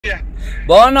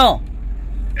Bono.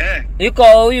 Iko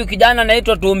huyu kijana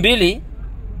anaitwa Tumbili.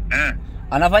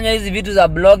 Anafanya hizi vitu za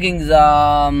blogging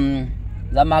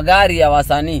za magari ya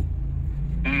wasanii.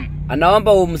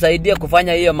 Anaomba umsaidie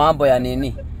kufanya hiyo mambo ya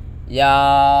nini?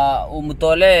 Ya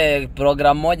umtolee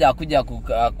program moja akuja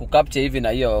kukapture hivi na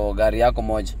hiyo gari yako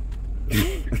moja.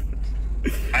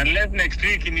 Unless next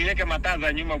week niweke mataa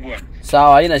za nyuma bwana.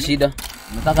 Sawa, haina shida.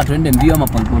 Nataka tuende mbio ama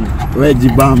polepole. Wewe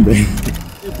jibambe.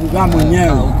 Buga mwenyewe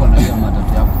huko na hiyo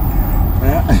matatu yako.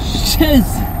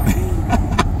 Shenzi.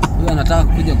 Wewe anataka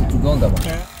kuja kutugonga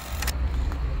bwana.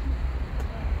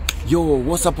 Yo,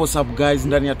 what's up guys,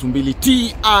 ndani ya Tumbili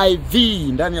TIV,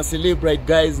 ndani ya Celebrate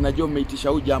guys. Najua umeitisha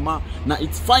huyu jamaa na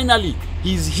it's finally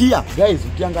he's here guys.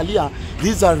 Ukiangalia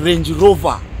this is a Range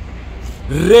Rover,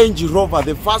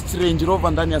 the first Range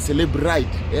Rover ndani ya Celebrate,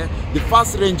 the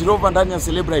first Range Rover ndani ya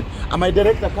Celebrate. And my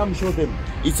director come show them.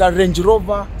 It's a Range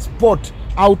Rover Sport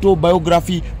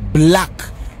Autobiography Black.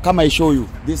 Come I show you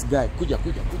this guy. Kuja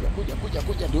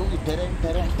ndio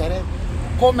tereng.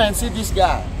 Come and see this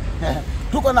guy.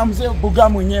 Tuko na mzee Buga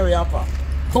mwenyewe hapa.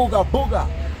 Buga.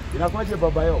 Inakuaje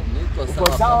baba yao?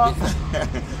 Uko sawa?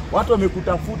 Watu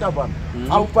wamekutafuta bwana.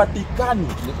 Haupatikani.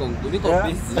 Niko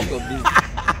busy.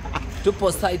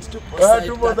 Tupo site.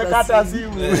 Tupo zakata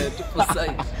simu.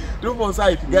 Tupo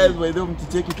site guys, by the way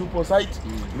mkicheki tupo site.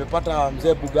 Nimepata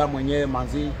mzee Buga mwenyewe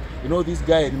manzi. You know this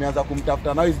guy nimeanza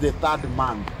kumtafuta, now is the third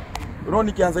man. You know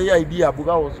nikianza hii idea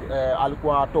Buga was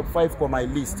alikuwa top 5 kwa my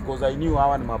list because I knew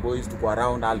hawa ni my boys to go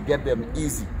around, I'll get them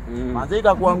easy. Manze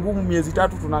ikakuwa ngumu miezi 3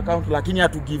 tuna count, lakini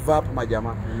hatu give up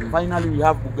majamaa. Finally we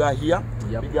have Buga here.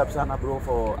 Big up sana bro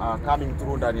for coming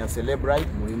through ndani ya Celebrate.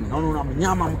 Naona una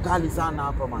mnyama mkali sana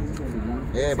hapa manze.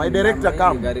 My director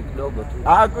come. Gari kidogo tu.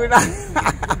 Kuna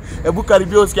hebu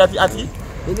karibia usikie ati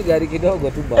hili gari kidogo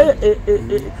tu bwana.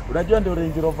 Unajua ndio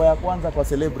Range Rover ya kwanza kwa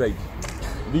Celebrate.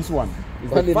 This one is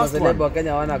the first one. Celeb wa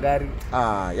Kenya hawana gari.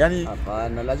 Yani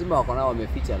hapana, lazima wako nao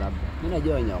wameficha labda. Mimi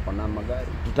najua wenyewe wako na magari.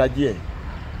 Tutajie.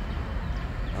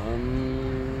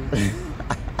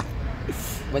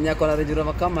 Mwenye ako na Range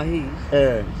Rover kama hii.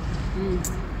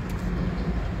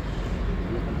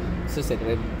 Si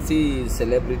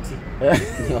celebrity.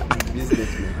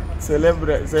 Businessman.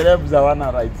 Celebs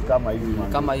hawana rights kama hizi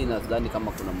man. Kama hii nadhani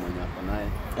kama kuna mmoja hapo naye.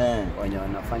 Wenye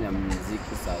wanafanya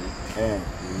muziki sasa.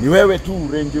 Ni wewe tu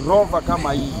Range Rover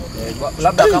kama hii.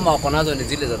 Labda kama wako nazo ni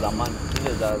zile za zamani,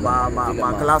 zile za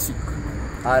ma classic.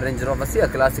 Range Rover si ya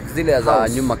classic, zile za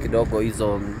nyuma kidogo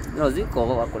hizo.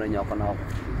 Ziko wako na nyako nao.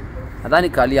 Nadhani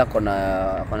kali yako na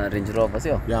Range Rover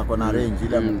sio? Yako na Range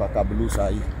ile mpaka blue saa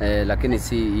hii. Lakini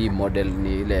si hii model,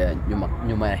 ni ile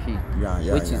nyuma ya hii.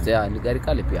 Which is ni gari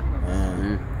kali pia.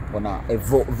 Kuna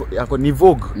yako ni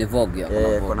Vogue. Ni Vogue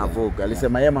yako. Kuna Vogue.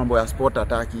 Alisema yeye mambo ya sport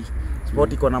hataki.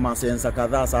 Sport iko na masensa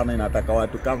kadhaa sana, inataka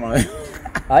watu kama wewe.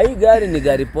 Hii gari ni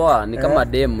gari poa, ni kama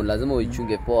demo, lazima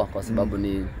uichunge poa kwa sababu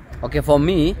ni okay for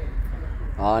me.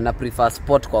 Na prefer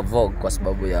sport kwa Vogue kwa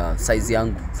sababu ya size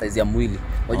yangu, size ya mwili.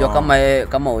 Unajua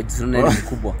kama ujisune ni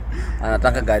mkubwa,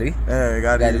 anataka gari.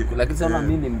 Lakini sana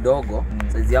mimi ni mdogo,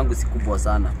 size yangu si kubwa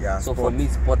sana. So for me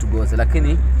sport goes,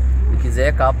 lakini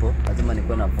nikizeeka hapo lazima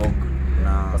nikuwe na Vogue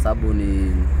kwa sababu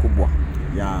ni kubwa.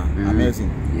 Amazing.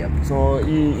 So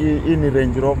hii ni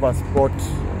Range Rover Sport.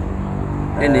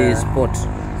 Ni sport.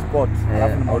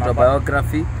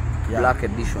 Autobiography Black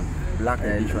Edition.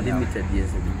 Limited, yes.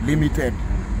 Limited.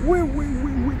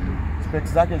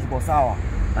 Specs zake ziko sawa.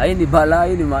 Hii ni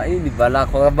bala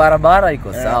kwa barabara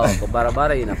iko sawa. Kwa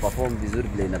barabara ina perform vizuri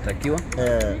vile inatakiwa.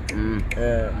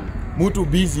 Mtu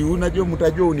busy, unajua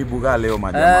mtajua unibuga leo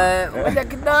majamaa. Ngoja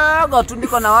kidogo tu,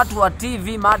 niko na watu wa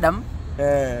TV madam.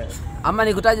 Ama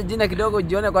nikutaje jina kidogo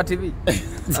ujione kwa TV.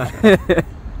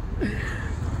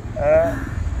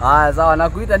 Sawa,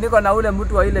 nakuita, niko na ule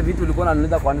mtu wa ile vitu ulikuwa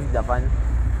unaniuliza kwa nini sijafanya.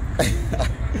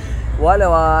 Wale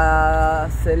wa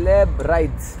Celeb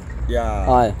rights.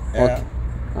 Okay.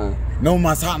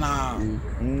 Noma sana.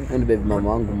 Ni baby mama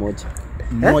wangu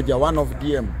moja. One of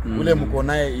DM. Ule mko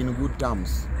naye in good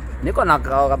terms. Niko na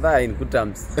kadhaa in good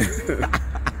terms.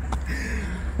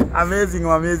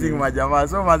 Amazing majamaa.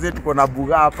 So mazee tuko na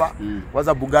Buga hapa.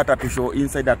 Kwanza Buga atatushow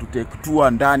inside, atutake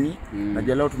tour ndani.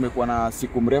 Najua leo tumekuwa na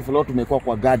siku mrefu, leo tumekuwa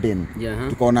kwa garden.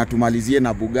 Tukaona tumalizie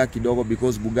na Buga kidogo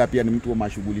because Buga pia ni mtu wa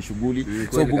mashughuli.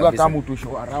 So Buga kama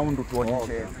utushow around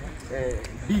tuonyeshe.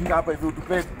 Dinga hapa hivi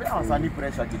tupe wasanii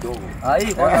pressure kidogo.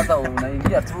 Hii kwa hata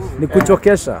unaingia tu. Ni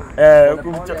kuchokesha.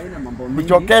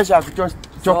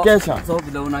 Kuchokesha. So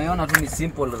vile unaiona tu ni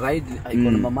simple ride,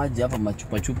 iko na maji hapa,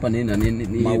 machupa nini na nini.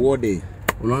 Mawode.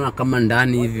 Unaona kama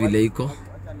ndani hivi vile iko.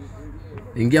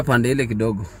 Ingia pande ile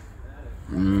kidogo.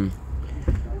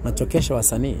 nachokesha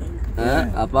wasanii.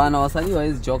 Hapana, wasanii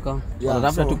hawezi choka.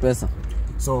 Wanatafuta tu pesa.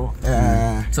 So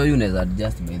you unaweza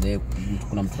adjust by the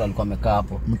kuna mtoto alikuwa amekaa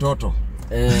hapo. Mtoto.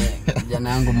 Jana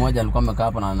yangu mmoja alikuwa amekaa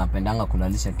hapo na anapendanga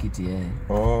kulalisha kiti yeye.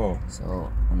 So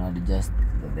una adjust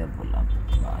the level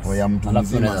hapo. Ya mtu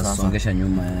mzima sasa. Songesha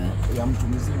nyuma ya mtu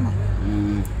mzima.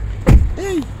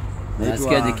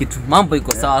 Nasikiaje kitu mambo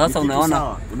iko sawa sasa.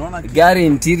 Unaona gari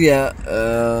interior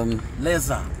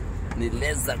leather ni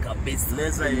leather kabisa,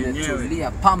 leather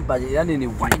yenyewe pamba, yani ni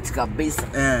white kabisa.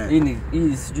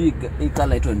 Hii sijui hii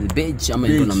color ito ni beige ama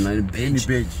ito namna ni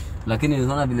beige, lakini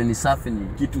unaona vile ni safi, ni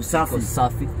kitu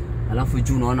safi. Alafu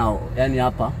juu unaona yani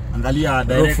hapa angalia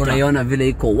director, unaona vile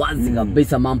iko wazi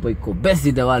kabisa, mambo iko best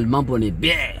in the world, mambo ni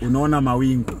bie. Unaona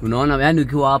mawingu, unaona yani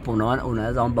ukiwa hapo unaona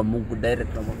unaweza omba Mungu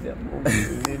direct, namwambia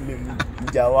mimi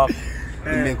mja wako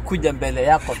nimekuja mbele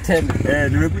yako tena.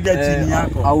 Nimekuja chini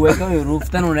yako. Au wewe roof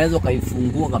tena unaweza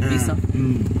kaifungua kabisa.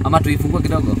 Ama tuifungue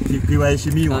kidogo.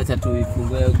 Kiwaheshimiwa. Acha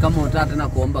tuifungue. Kama unataka tena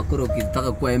kuomba kura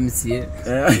ukitaka kuwa MCA.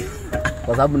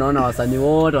 Kwa sababu naona wasanii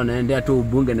wote wanaendea tu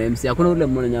ubunge na MCA. Hakuna ule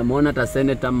mwenye ameona hata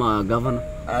senator ama governor.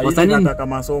 Wasanii nataka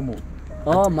masomo.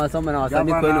 Masomo na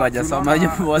wasanii kweli hawajasoma.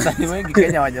 Wasanii wengi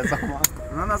Kenya hawajasoma.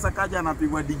 Unaona Sakaja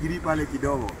anapigwa degree pale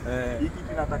kidogo. Hiki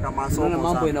kinataka masomo sana.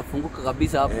 Mambo inafunguka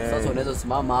kabisa hapo. Sasa unaweza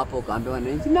simama hapo ukaambia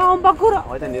wananchi naomba kura.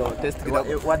 Wacha ni test kidogo.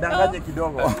 Wadanganye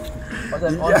kidogo.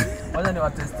 Wacha ni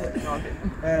watestie.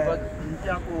 Nchi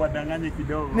yako wadanganye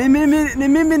kidogo. Ni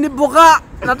mimi ni Boga.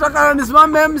 Nataka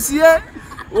nisimame MCA.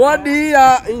 Wadi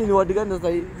hii ni wadi gani sasa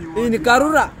hii? Hii ni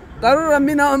Karura. Karura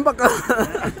mimi naomba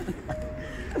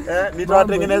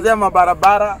nitawatengenezea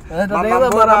mabarabara.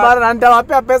 Na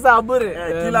nitawapea pesa ya bure.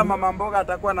 Kila mama mboga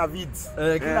atakuwa na vids.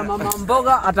 Kila mama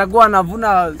mboga atakuwa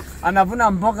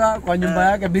anavuna mboga kwa nyumba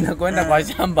yake bila kwenda kwa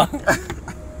shamba.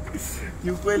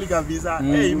 Kiukweli kabisa.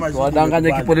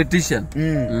 Wadanganya kipolitician.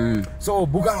 So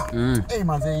Buga,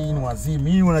 manze hii ni wazimu.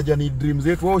 Hii unajua ni dream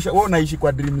zetu. Wewe unaishi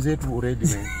kwa dream zetu already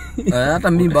man.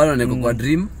 Hata mimi bado niko kwa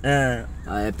dream.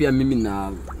 Pia mimi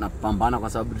napambana kwa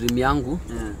sababu dream yangu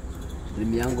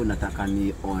nataka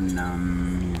ni on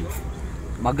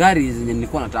magari zenye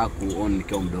nilikuwa nataka kuon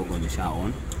nikiwa mdogo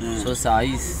nishaon. So saa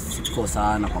hii siko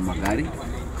sana kwa magari,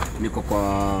 niko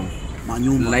kwa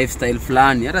manyumba, lifestyle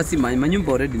fulani. Hata si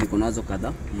manyumba already niko nazo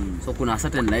kadhaa. So kuna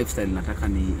certain lifestyle nataka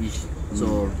niishi.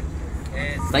 So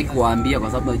sitaki kuwaambia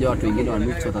kwa sababu najua watu wengine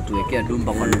wanuksi watatuwekea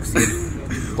dumba kwa nuksi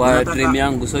kwa dream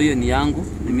yangu. So hiyo ni yangu,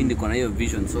 mimi niko na hiyo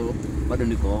vision. So bado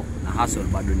niko na hustle,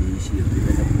 bado niishi hiyo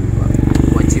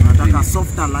nataka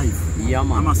softer life.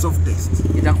 Ama softest.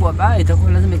 Itakuwa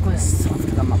lazima ikuwe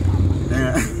soft kama pamba.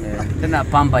 Tena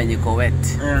pamba yenye iko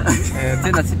wet.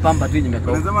 Tena si pamba tu yenye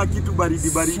imekauka. Lazima kitu baridi.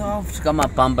 Soft kama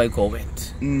pamba iko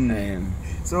wet.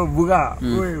 So Buga,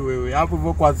 wewe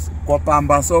hapo kwa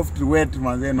pamba soft wet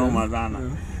manze noma sana.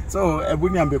 So hebu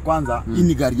niambie kwanza, hii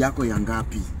ni gari yako ya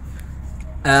ngapi?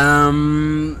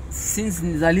 Since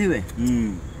nizaliwe.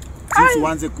 Sisi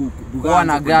uanze kubuga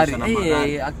na gari.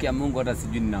 Haki ya Mungu hata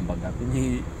sijui ni namba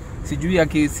ngapi.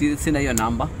 Sijui sina hiyo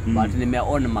namba, but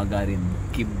nimeona magari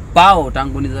kibao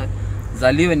tangu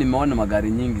nizaliwe, nimeona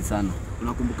magari nyingi sana.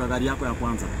 Unakumbuka gari yako ya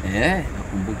kwanza?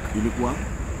 Nakumbuka. Ilikuwa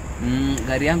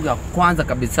gari yangu ya kwanza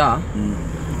kabisa.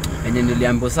 Yenye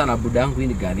niliambiwa sana buda yangu, hii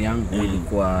ni gari yangu,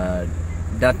 ilikuwa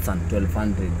Datsun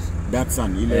 1200.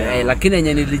 Datsun ile. Lakini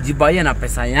yenye nilijibaia na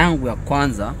pesa yangu ya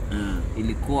kwanza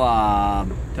ilikuwa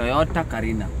Toyota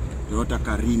Carina.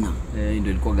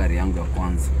 Ndio ilikuwa gari yangu ya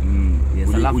kwanza.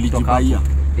 Ulijibaia?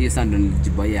 Hiyo sasa ndio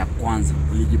nilijibaia ya kwanza.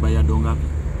 Ulijibaia donga?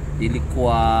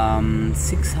 Ilikuwa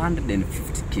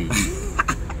 650k.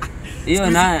 Hiyo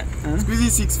na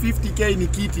squeeze 650k ni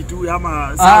kiti tu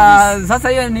ama service. Sasa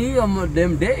hiyo ni hiyo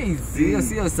them days. Hiyo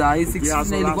sio saa hii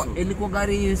 650 ilikuwa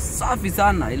gari safi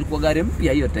sana. Ilikuwa gari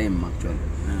mpya hiyo time actually.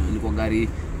 Ilikuwa gari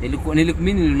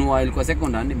mimi nilinunua, ilikuwa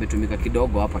second hand, imetumika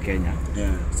kidogo hapa Kenya.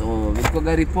 So ilikuwa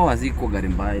gari poa, ziko gari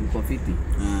mbaya, ilikuwa fiti.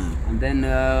 And then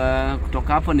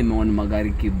kutoka hapo nimeona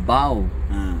magari kibao.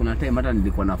 Kuna time hata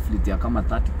nilikuwa na fleet ya kama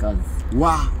 30 cars.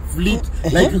 Fleet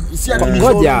like si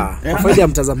ngoja kwa faida ya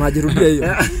mtazamaji, rudia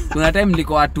hiyo. Kuna time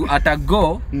nilikuwa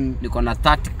atago niko na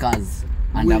 30 cars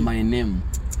under my name.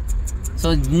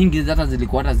 So nyingi hata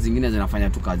zilikuwa, hata zingine zinafanya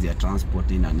tu kazi ya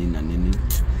transport na nini.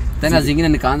 Tena zingine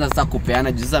nikaanza sasa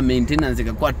kupeana juu sasa maintenance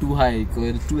ikakuwa too high,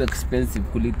 too expensive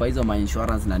kulipa hizo ma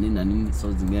insurance na nini.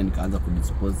 So zingine nikaanza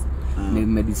kudispose.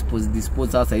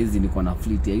 Dispose sasa hizi niko na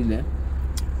fleet ya ile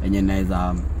yenye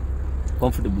naweza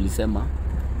comfortably sema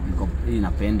hii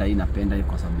napenda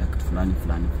kwa sababu ya kitu fulani.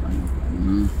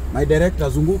 My director,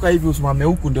 zunguka hivi usimame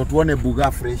huku ndio tuone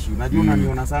Buga fresh. Unajua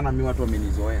unaniona sana mimi, watu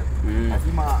wamenizoea.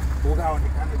 Lazima Buga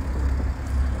aonekane.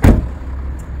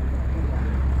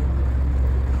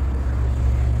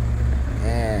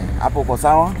 Hapo uko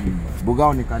sawa?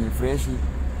 Bugao ni kani fresh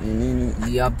nini?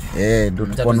 Yep. Ndo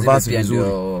converse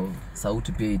vizuri.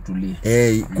 Sauti pia itulie.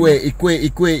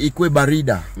 Ikwe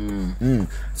barida.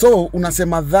 So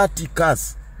unasema 30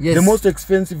 cars. Yes. The most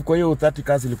expensive kwa hiyo 30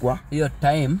 cars ilikuwa? Hiyo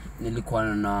time nilikuwa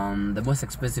na the most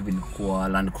expensive ilikuwa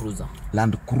Land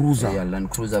Cruiser. Yeah, Land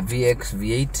Cruiser VX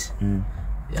V8.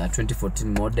 Yeah,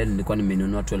 2014 model nilikuwa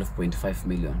nimenunua 12.5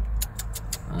 million.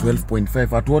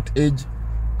 12.5 at what age?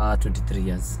 23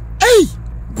 years. Hey!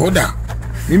 Boda.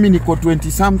 Mimi niko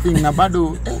 20 something na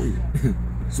bado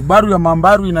Subaru ya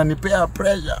Mambaru inanipea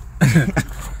pressure.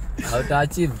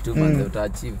 Utaachieve tu manze,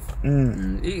 utaachieve.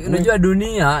 Unajua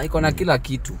dunia iko na kila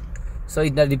kitu. So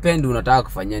it depend unataka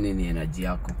kufanya nini energy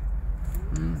yako.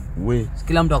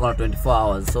 Kila mtu akona 24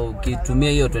 hours. So ukitumia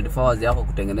hiyo 24 hours yako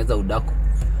kutengeneza udaku,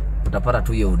 utapata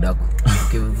tu hiyo udaku.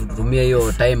 Ukitumia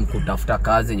hiyo time kutafuta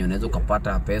kazi yenye unaweza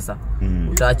ukapata pesa,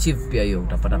 utaachieve pia hiyo,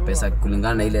 utapata pesa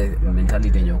kulingana na ile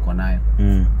mentality yenye uko nayo.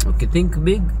 Ukithink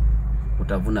big,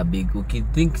 utavuna big.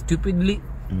 Ukithink stupidly,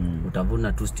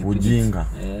 utavuna too stupid. Ujinga.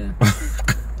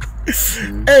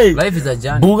 Hey, life is a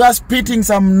journey. Buga spitting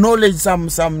some knowledge,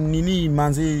 some nini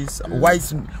manzi,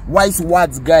 wise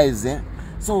words, guys.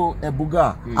 So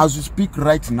Buga, as you speak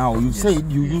right now, you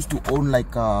said you used to own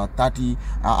like a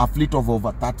fleet of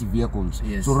over 30 vehicles.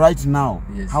 Yes. So right now,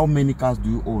 yes, how many cars do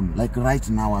you own? Like right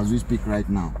now, as we speak right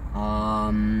now.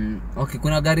 Okay,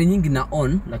 kuna gari nyingi na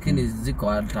own, lakini ziko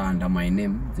hata under my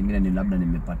name. Zingine ni labda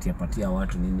nimepatia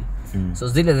watu nini. So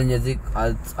zile zenye ziko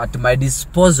at my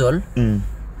disposal.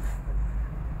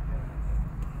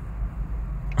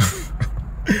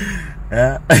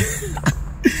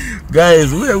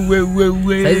 Guys,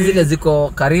 we. Saizi zile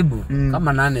ziko karibu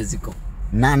kama 8 ziko.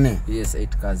 8? Yes, 8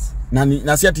 cars.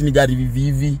 Na si ati ni gari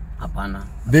vivi? Hapana.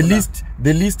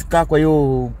 The list car kwa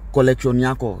hiyo collection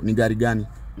yako ni gari gani?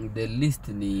 The list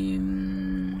ni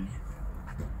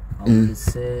I will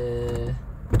say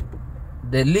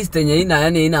the list yenye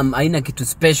haina kitu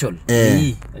special.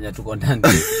 Hii yenye tuko ndani.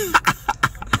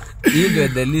 Hii ndio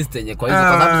the list yenye kwa hizo,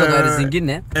 kwa sababu za gari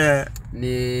zingine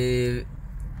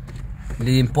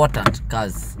ni important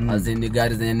cars. As in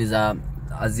gari zenye ni za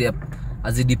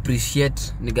as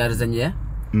depreciate, ni gari zenye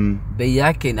bei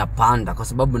yake inapanda kwa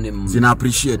sababu ni zina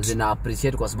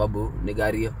appreciate kwa sababu ni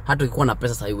gari hata ukikuwa na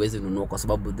pesa haiwezi nunua, kwa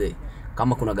sababu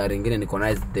kama kuna gari nyingine niko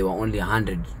nayo they were only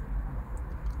 100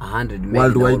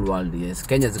 world. Yes,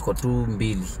 Kenya ziko tu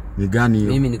 2. Ni gani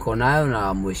hiyo? Mimi niko nayo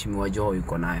na mheshimiwa Joho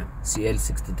yuko nayo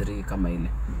CL.13 kama ile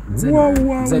Zeni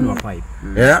wa pipe.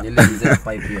 Ile zeni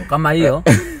pipe hiyo kama hiyo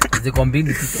ziko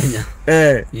 2 tu Kenya.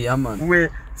 Yeah man. We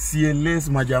CLS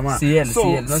majamaa. CL.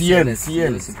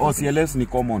 Oh, CLS ni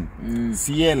common.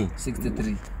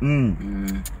 CL.63.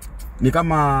 Ni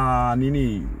kama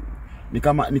nini?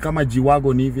 Ni kama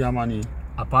G-Wagon hivi ama ni?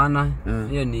 Hapana,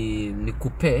 hiyo ni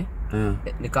coupe.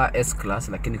 Ni ka S class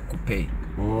lakini coupe.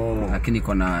 Lakini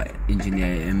iko na engine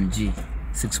ya MG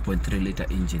 6.3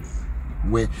 liter engine.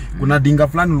 We, kuna dinga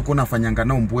fulani ulikuwa unafanyanga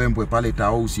nao mbwembwe pale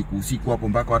tao usiku hapo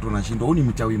mpaka watu wanashindwa huu ni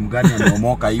mchawi mgani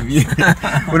ameomoka hivi.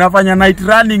 Unafanya night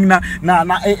running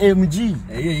na AMG.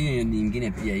 Hiyo ni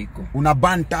nyingine pia iko. Una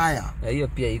burn tire. Hiyo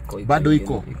pia iko. Bado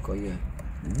iko. Iko hiyo.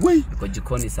 We, iko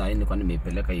jikoni saa hii nilikuwa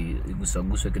nimeipeleka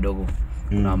iguswe kidogo.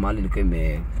 Kuna mahali ilikuwa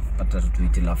imepata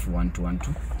tweet lafu 1-2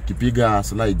 kipiga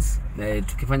slides.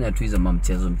 Tukifanya tu hizo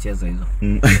mchezo hizo.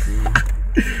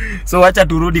 So acha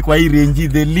turudi kwa hii range,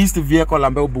 the least vehicle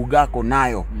ambayo Bugako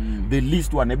nayo. The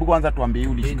least one. Hebu kwanza tuambie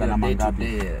ulishika na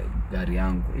mangapi? Gari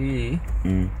yangu hii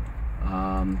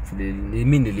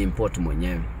mimi niliimport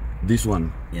mwenyewe. This one?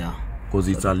 Yeah.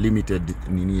 Because it's a limited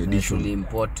edition.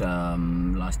 Niliimport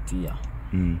last year.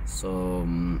 So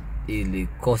ili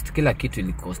cost kila kitu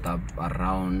ili cost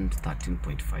around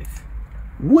 13.5.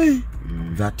 We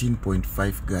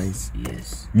 13.5. guys.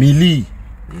 Yes. Mili.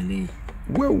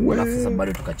 Alafu sasa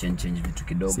bado tukachange vitu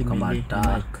kidogo kama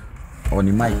tire.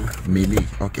 Ni mic mili.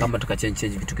 Okay. Kama tukachange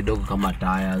vitu kidogo kama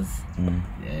tires.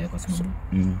 Kwa sababu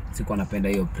sikuwa napenda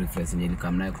hiyo preference yenye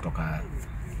ilikam nayo kutoka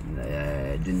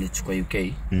nilichukua UK.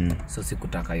 So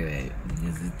sikutaka hiyo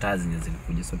tires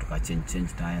zilikuja, so tukachange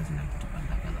tires na vitu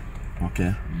kadhaa.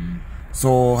 Okay.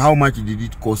 So how much did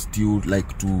it cost you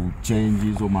like to change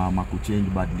hizo ku change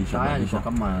badilisha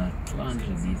kama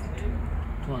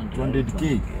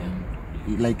 200k?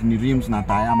 Like ni rims na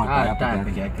tire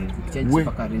peke yake. Change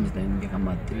paka rims na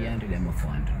kama 300 ama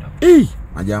 400.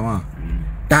 Majamaa.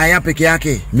 Tire peke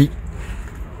yake.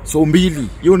 So 2.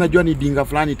 Hiyo unajua ni dinga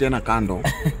fulani tena kando.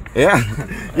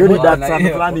 Hiyo ni Datsun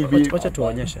fulani hivi. Acha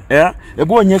tuonyeshe.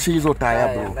 Hebu onyeshe hizo tire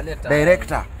bro.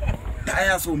 Director.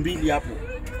 Tire so 2 hapo.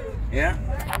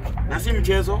 Na si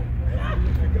mchezo.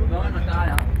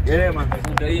 Unaona man.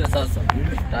 Ndio hiyo sasa.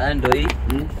 Taya ndio hii.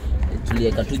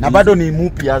 Tulieka tu. Na bado ni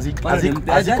mupi aziko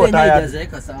tayari.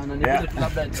 Haijazeeka sana. Ni vile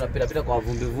labda tunapita kwa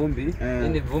vumbi. Hii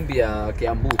ni vumbi ya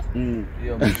Kiambu.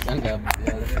 Hiyo mchanga ya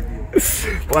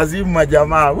wazimu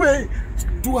majamaa. We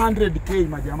 200k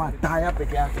majamaa taya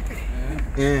peke yake.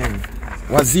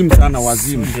 Wazimu sana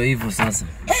wazimu. Ndio hivyo sasa.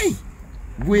 Hey.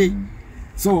 We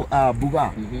so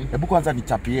Buga, hebu kwanza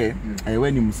nichapie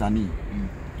wewe ni msanii.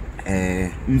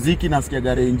 Muziki nasikia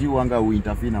Garenji wanga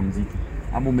uinterfere na muziki.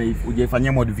 Ama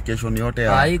hujaifanyia modification yote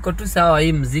ya iko tu sawa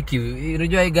hii muziki.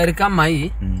 Unajua hii gari kama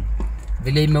hii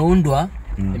vile imeundwa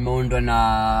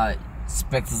na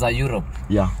specs za Europe.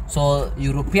 So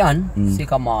European si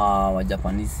kama wa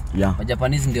Japanese. Wa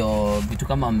Japanese ndio vitu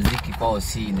kama muziki kwao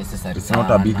si necessary. It's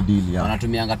not a big deal,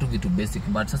 Wanatumianga tu vitu basic,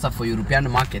 but sasa for European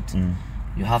market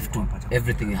you have to,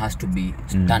 everything has to be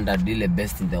standard, ile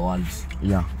best in the world.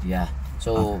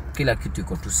 So kila kitu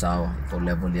iko tu sawa kwa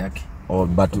level yake.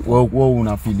 But wewe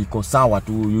una feel iko sawa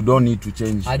tu, you don't need to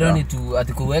change. I don't need to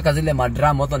atikuweka zile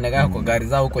madrum moto neka kwa gari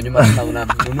zao huko nyuma sana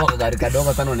unanunua gari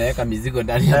kadogo sana unaweka mizigo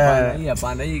ndani hapa. Hii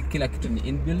hapana, hii kila kitu ni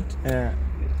inbuilt.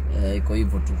 Iko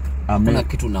hivyo tu. Hakuna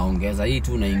kitu unaongeza. Hii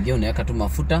tu unaingia unaweka tu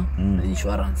mafuta na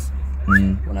insurance.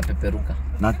 Unapeperuka.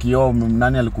 Na kioo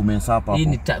nani alikumesa hapa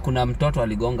hapo? Hii kuna mtoto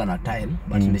aligonga na tile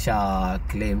but nimesha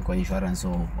claim kwa insurance,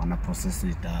 so wana process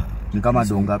it. Ni kama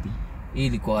do ngapi? Hii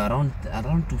iko around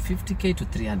 250k to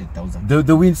 300,000.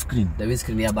 The windscreen. The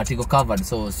windscreen but iko covered,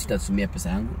 so sitatumia pesa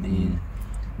yangu.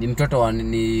 Ni mtoto wa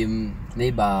ni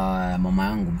neighbor mama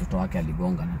yangu, mtoto wake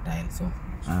aligonga na tile, so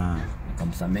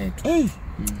nikamsamea tu.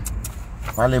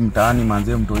 Pale mtaani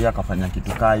manze mtoi akafanya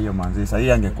kitu kaa hiyo manze, sasa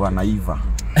hii angekuwa naiva.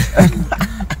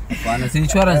 Bana,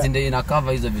 insurance ndio ina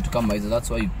cover hizo vitu kama hizo.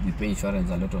 That's why we pay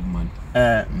insurance a lot of money.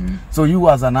 So you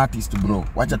as an artist bro,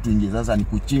 wacha tuingie sasa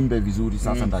nikuchimbe vizuri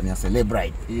sasa ndani ya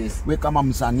Celebrate. We kama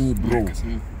msanii bro,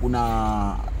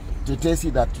 kuna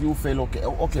tetesi that you feel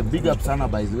okay, big up sana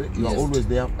by the way. You are always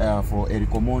there for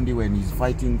Eric Omondi when he's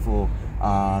fighting for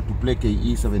to play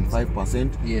KE 75%.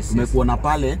 Umekuona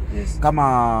pale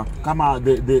kama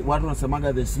the watu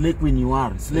wanasemaga the slay queen you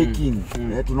are, slay king.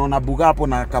 Tunaona Buga hapo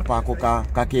na kapako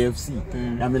ka KFC.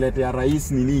 Yameletea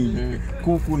rais nini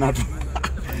kuku na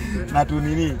tu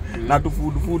nini na tu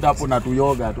food hapo na tu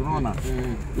yoga, tunaona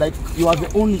like you are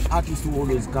the only artist who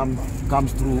always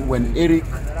comes through when Eric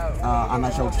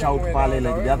ana shout pale,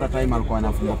 like the other time alikuwa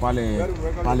anafunga pale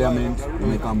parliament,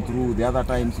 you come through. The other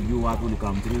times you watu will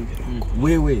come through.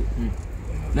 Wewe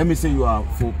let me say you are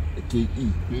for KE,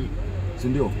 si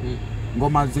ndio?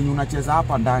 Ngoma zenye unacheza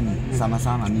hapa ndani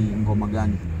sana ni ngoma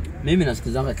gani? Mimi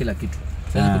nasikizanga kila kitu.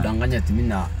 Siwezi kudanganya ati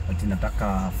mimi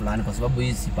nataka fulani kwa sababu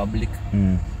hii si public.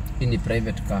 Hii ni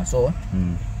private car, so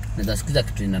nitasikiza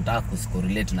kitu ninataka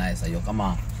kucorrelate naye. Sasa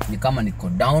kama niko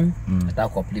down, nataka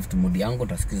ku uplift mood yangu,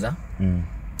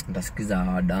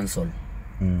 nitasikiza dancehall.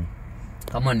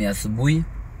 Kama ni asubuhi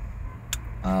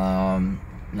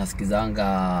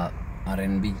nasikizanga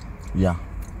R&B.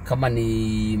 Kama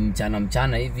ni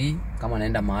mchana hivi, kama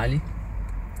naenda mahali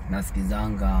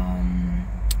nasikizanga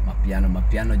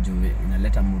mapiano juu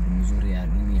inaleta mood mzuri ya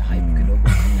nini, hype kidogo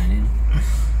na nini.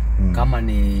 Kama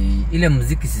ni ile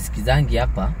muziki sisikizangi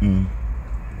hapa,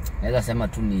 naweza sema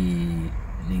tu ni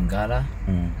lingala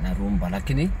na rumba,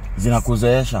 lakini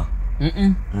zinakuzoesha.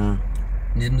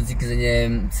 Ni muziki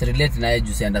zenye relate na yeye,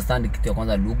 juu si understand kitu ya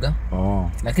kwanza lugha.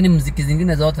 Lakini muziki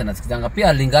zingine zote nasikizanga.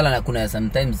 Pia lingala na kuna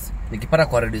sometimes nikipata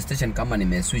kwa radio station kama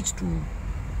nimeswitch to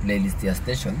playlist ya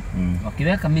station,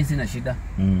 wakiweka mimi sina shida.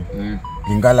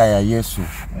 Lingala ya Yesu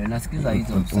nasikiza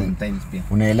hizo sometimes pia.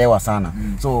 Unaelewa sana.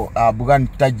 So Buga,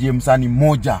 nitajie msanii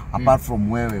mmoja apart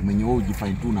from wewe mwenye wewe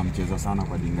ujifine tu na mcheza sana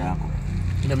kwa dinga yako.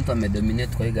 Ile mtu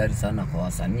amedominate kwa hii gari sana kwa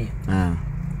wasanii.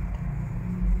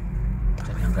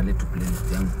 Angalia tu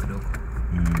playlist yangu kidogo.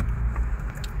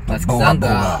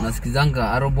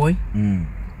 Nasikizanga Arrowboy.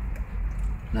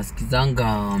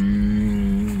 Nasikizanga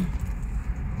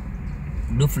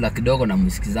Dufla kidogo na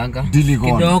msikizanga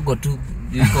kidogo tu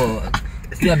yuko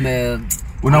pia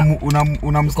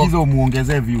unamsikiza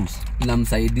umuongezee views,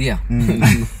 namsaidia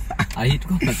ahit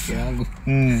kwa masikio yangu.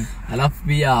 Alafu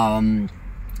pia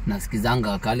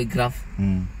nasikizanga Calligraph,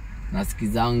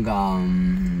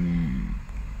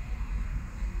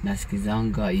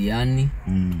 nasikizanga Iani,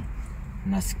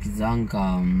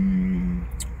 nasikizanga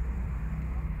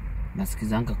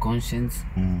Conscience.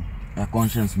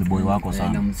 Conscience ni boy wako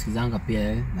sana. Namsikizanga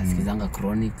pia nasikizanga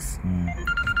Chronics.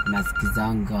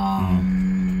 Nasikizanga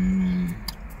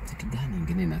gani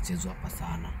nyingine inachezwa hapa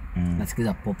sana.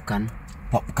 Nasikiza Popcorn.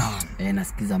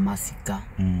 Nasikiza Masika.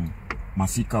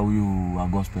 Masika huyu wa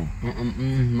gospel.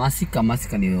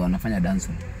 Masika ni wanafanya dance.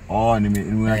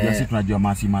 Unajua sisi tunajua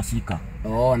Masika.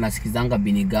 Nasikizanga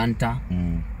Biniganta.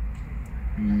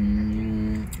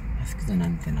 Nasikiza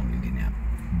nani tena mwingine hapa?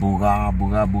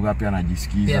 Buga pia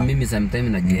najisikiza. Pia mimi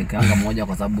sometimes najiwekanga moja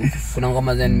kwa sababu kuna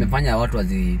ngoma za nimefanya watu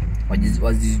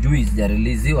wazijui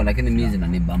sijarelease lakini mimi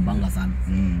zinanibambanga sana.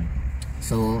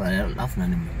 So alafu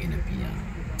nani mwingine pia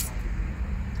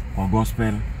kwa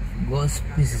gospel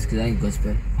sisikizangi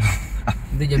gospel.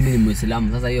 Ndio mimi ni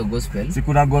Muislamu, sasa hiyo gospel si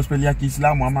kuna gospel ya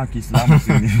Kiislamu ama Kiislamu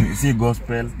si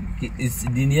gospel.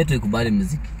 Dini yetu ikubali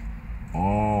muziki.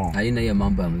 Haina hiyo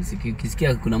mambo ya muziki.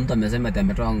 Ukisikia kuna mtu amesema ati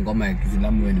ametoa ngoma ya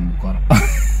Kiislamu wewe ni mkora.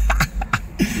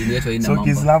 Dini yetu haina mambo.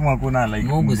 So Kiislamu hakuna like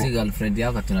Mungu si girlfriend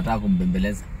yako tunataka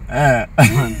kumbembeleza.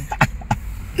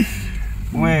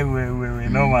 Wewe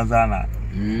noma sana.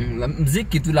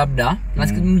 Muziki tu labda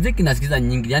muziki nasikiza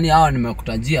nyingi, yani hawa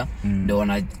nimekutajia ndio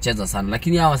wanacheza sana,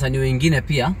 lakini hawa wasanii wengine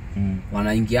pia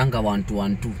wanaingianga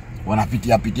 1-2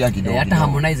 wanapitia kidogo. Hata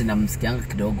Harmonize na msikianga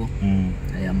kidogo.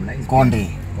 Harmonize Konde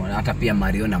hata pia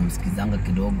Mario na msikizanga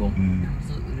kidogo.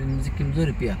 Muziki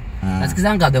mzuri pia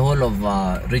nasikizanga the whole of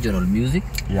regional music.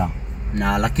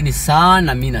 Na lakini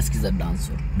sana mimi nasikiza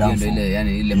dancehall. Ndio ile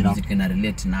yani ile muziki na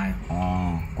relate nayo.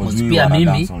 Pia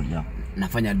mimi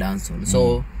nafanya dancehall.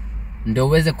 So ndio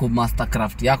uweze ku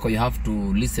mastercraft yako, you have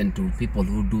to listen to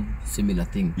people who do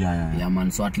similar thing.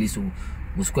 Man, so at least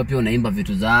usikue pia unaimba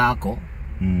vitu zako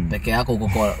peke yako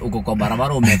uko kwa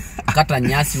barabara umekata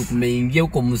nyasi umeingia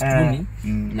huko msituni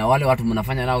na wale watu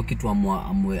mnafanya nao kitu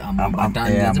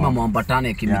ambatane, lazima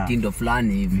muambatane kimitindo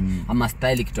fulani hivi ama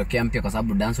style kitokea mpya, kwa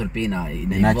sababu dancehall pia ina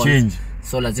evolve.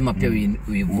 So lazima pia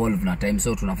we evolve na time,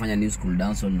 so tunafanya new school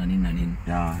dancehall na nini.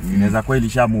 Inaweza kweli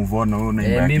sha move on wewe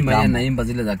unaimba. Mimi naimba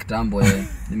zile za kitambo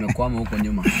nimekwama huko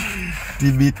nyuma.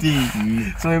 TBT.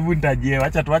 So hebu nitajie,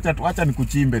 acha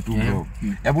nikuchimbe tu bro.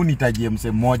 Hebu nitajie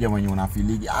mse mmoja mwenye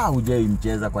unafiliji hujai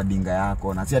mcheza kwa dinga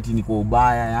yako na si ati ni kwa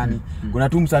ubaya yani. Kuna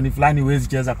tu msanii fulani huwezi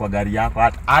cheza kwa gari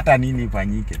yako hata nini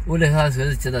ifanyike. Ule sasa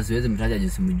siwezi cheza, siwezi mtaja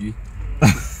jinsi mjui.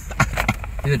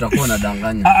 Hiyo itakuwa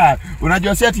nadanganya.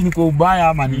 Unajua si ati ni kwa ubaya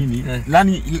ama nini.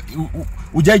 Yaani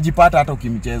hujaijipata hata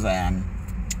ukimcheza yani.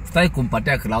 Sitaki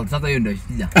kumpatia crowd. Sasa hiyo ndio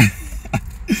shida.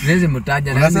 Siwezi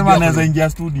mtaja na unasema anaweza ingia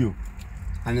studio.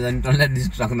 Anaweza nitolea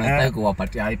distract na sitaki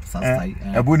kuwapatia hype sasa hii.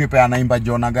 Hebu nipe anaimba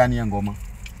Jona gani ya ngoma?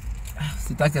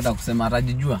 Sitaki hata kusema,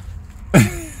 atajijua.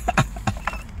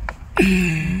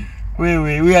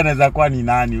 Wewe anaweza kuwa ni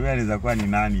nani?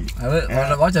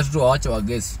 Wacha tu waache wa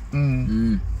guess.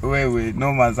 Wewe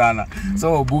noma sana.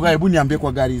 So Buga, hebu niambie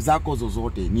kwa gari zako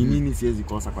zozote ni nini siwezi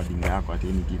kosa kwa dinga yako at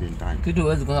any given time? Kitu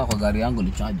huwezi kosa kwa gari yangu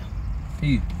ni charger.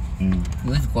 Hii.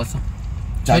 Huwezi kosa.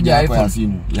 Charger yako ya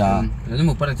simu.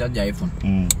 Lazima upate charger ya iPhone.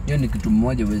 Hiyo ni kitu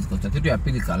mmoja huwezi kosa. Kitu ya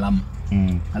pili kalamu.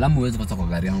 Kalamu huwezi kosa kwa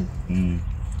gari yangu.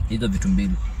 Hizo vitu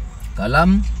mbili.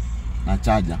 Kalamu na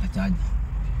charger.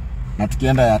 Na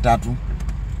tukienda ya tatu.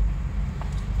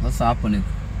 Sasa hapo ni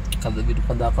kaza vitu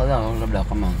kadhaa labda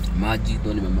kama maji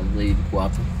ndio nimemaliza hivi kwa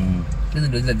hapo. Hizo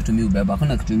ndio zile vitu mimi ubeba.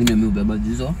 Hakuna kitu kingine mimi ubeba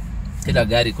hizo. Kila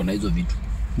gari iko na hizo vitu.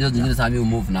 Hizo zingine sasa mimi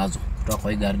move nazo kutoka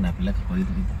kwa hii gari na peleka kwa hizo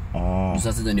vitu.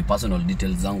 Sasa hizo ni personal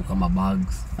details zangu kama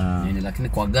bags. Lakini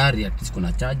kwa gari at least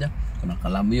kuna charger, kuna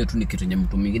kalamu. Hiyo tu ni kitu yenye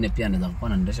mtu mwingine pia anaweza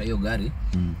kuwa anaendesha hiyo gari.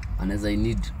 Anaweza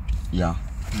need.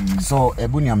 So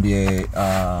hebu niambie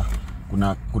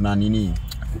kuna nini?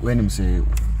 Wewe ni mse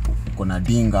kuna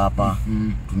dinga hapa.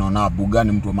 Tunaona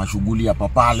Bugani mtu wa mashughuli hapa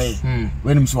pale.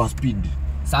 Wewe ni mse wa speed.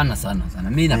 Sana.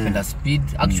 Mimi napenda speed.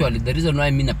 Actually the reason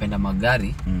why mimi napenda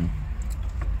magari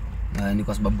ni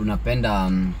kwa sababu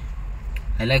napenda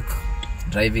I like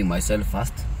driving myself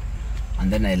fast,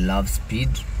 and then I love speed,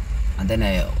 and then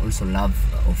I also love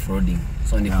off-roading.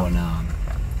 So niko na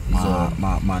hizo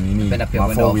nini? Napenda pia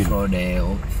kwenda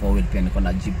off-road, four wheel pia niko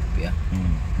na jeep pia.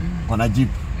 Kuna jeep?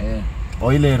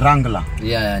 Ile Wrangler.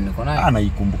 Niko nayo.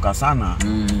 Naikumbuka sana.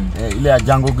 Ile ya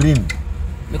Django Green.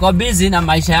 Niko busy na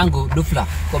maisha yangu, Dufla.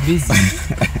 Niko busy.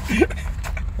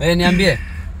 Niambie.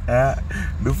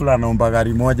 Dufla anaomba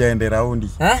gari moja ende raundi.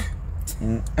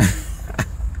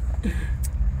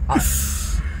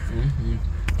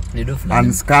 Ni Dufla.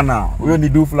 Anskana. Huyo ni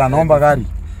Dufla anaomba gari.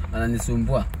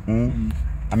 Ananisumbua.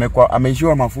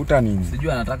 Ameishiwa mafuta nini?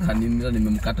 Sijui anataka nini,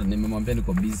 nimemkata, nimemwambia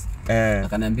niko busy.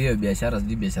 Akaniambia biashara,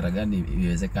 sijui biashara gani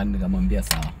iwezekani, nikamwambia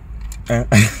sawa.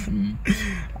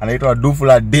 Anaitwa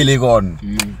Dufla Delegon.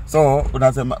 So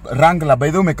unasema Wrangler, by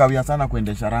the way umekawia sana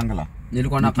kuendesha Wrangler.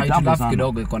 Nilikuwa na kite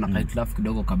kidogo, iko na kite laugh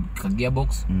kidogo ka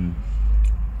gearbox.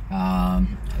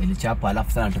 Ilichapa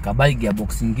alafu sana tukabai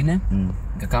gearbox nyingine.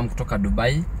 Nikakaa kutoka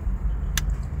Dubai.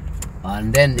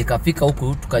 And then nikafika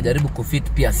huku tukajaribu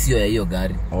kufit pia sio ya hiyo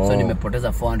gari. So nimepoteza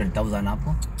 400,000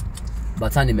 hapo. But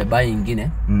sasa nimebuy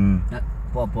nyingine.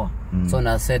 Poa. So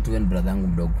na set when brother yangu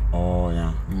mdogo.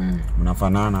 Yeah.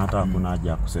 Mnafanana hata hakuna haja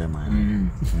ya kusema.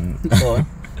 So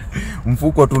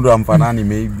mfuko tu ndo amfanani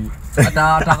maybe.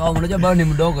 Hata kama unajua bado ni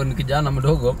mdogo, ni kijana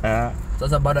mdogo.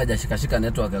 Sasa bado hajashika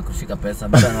network ya kushika pesa.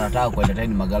 Bado anataka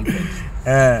kuentertain my girlfriend.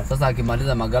 Sasa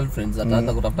akimaliza my girlfriend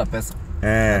ataanza kutafuta pesa.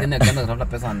 Lakini akianza kutafuta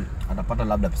pesa atapata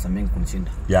labda pesa mingi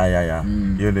kunishinda. Yeah.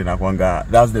 Hiyo ndio inakuanga,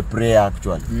 that's the prayer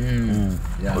actually.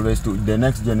 Always to the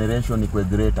next generation equal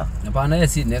greater. Hapana,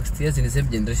 yes, next year ni same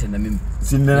generation na mimi.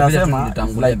 Si ninasema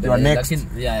like your next.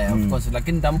 Lakini of course,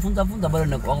 lakini nitamfunza bado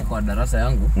na wako kwa darasa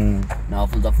yangu. Na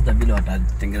wafunza vile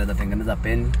watatengeneza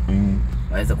peni.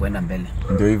 Waweze kuenda mbele.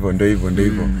 Ndio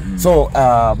hivyo. So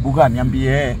Buga,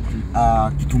 niambie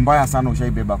kitu mbaya sana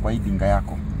ushaibeba kwa hii dinga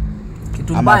yako.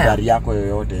 Kitu mbaya ama gari yako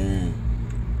yoyote.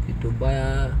 Kitu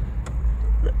mbaya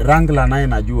Wrangler naye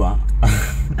najua.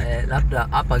 Labda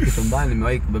hapa kitu mbaya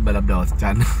nimewahi kubeba labda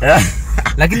wasichana.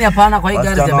 Lakini hapana, kwa hii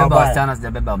gari sijabeba wasichana,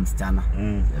 sijabeba msichana.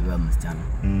 Sijabeba msichana.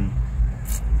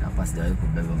 Hapa sijawahi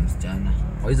kubeba msichana.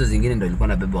 Kwa hizo zingine ndio nilikuwa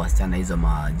nabeba wasichana, hizo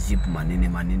jeep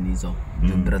manini hizo.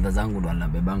 Ndio brother zangu ndio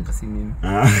wanabebanga, si mimi.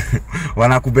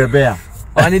 Wanakubebea.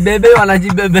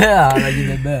 Wanajibebea.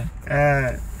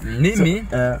 Mimi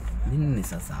nini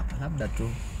sasa hapa labda tu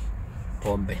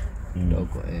pombe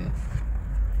ndogo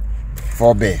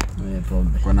pombe.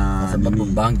 Kwa sababu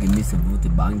bangi mimi sivuti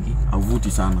bangi.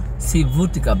 Havuti sana.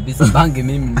 Sivuti kabisa bangi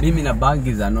mimi na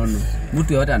bangi za nono.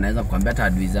 Mtu yote anaweza kuambia, hata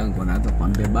adui zangu wanaanza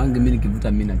kuambia bangi mimi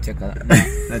nikivuta mimi nacheka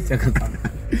sana.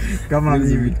 Kama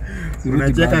mimi.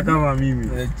 Unacheka kama mimi.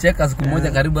 Cheka siku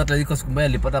moja karibu hata iko siku moja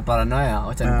nilipata paranoia.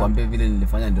 Acha nikwambie vile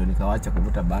nilifanya ndio nikaacha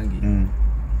kuvuta bangi.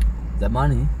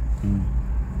 Zamani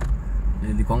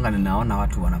nilikuanga ninaona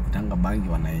watu wanakutanga bangi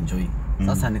wanaenjoy.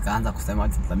 Sasa nikaanza kusema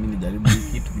acha mimi nijaribu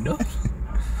kitu kidogo.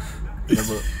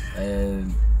 Sababu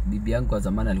bibi yangu wa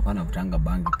zamani alikuwa anavutanga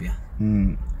bangi pia.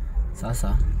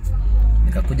 Sasa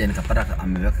nikakuja nikapata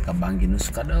ameweka kabangi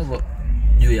nusu kadogo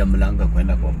juu ya mlango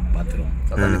kwenda kwa bathroom.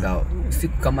 Sasa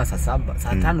siku kama saa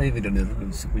 5 hivi ndio nirudi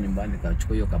usiku nyumbani,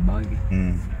 nikachukua hiyo kabangi.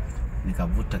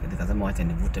 Nikavuta, nikasema acha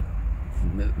nivute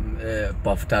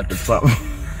puff tatu.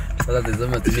 Sasa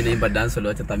tazama mimi naimba dance hall,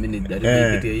 acha mimi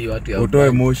nijaribu kitu hiyo watu ya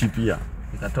utoe moshi pia.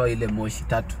 Nikatoa ile moshi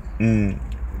 3.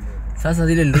 Sasa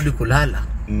zile nirudi kulala.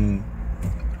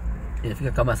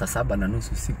 Ilifika kama saa 7:30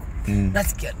 usiku.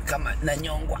 Nasikia kama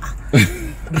nanyongwa.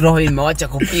 Roho imeacha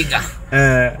kupiga.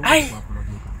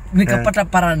 Nikapata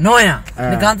paranoia.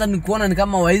 Nikaanza nikuona ni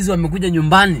kama waizi wamekuja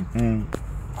nyumbani.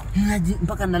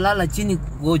 Mpaka nalala chini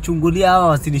kuchungulia hawa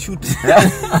wasinishuti.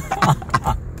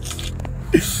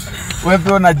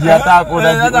 Wewe unajiataa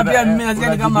hata pia mimi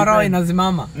nasikia kama roho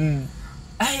inasimama.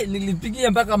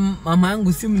 Nilipigia mpaka mama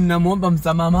yangu simu, ninamuomba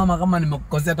msamaha mama kama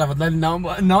nimekukosea tafadhali,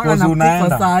 naona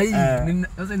nakufa saa hii.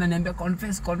 Sasa inaniambia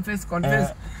confess.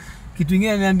 Kitu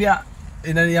kingine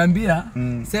inaniambia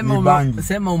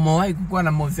sema umewahi kuwa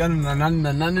na mahusiano na nani.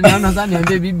 Naona sasa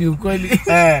niambie bibi ukweli.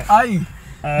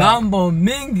 Mambo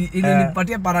mengi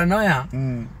ilinipatia paranoia.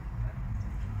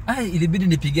 Ilibidi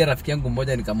nipigie rafiki yangu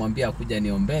mmoja nikamwambia akuja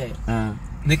niombee.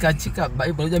 Nikachika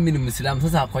Bible, unajua mimi ni Muislamu.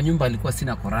 Sasa kwa nyumba alikuwa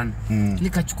sina Quran.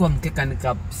 Nikachukua mkeka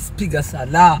nikapiga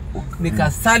sala,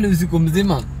 nikasali usiku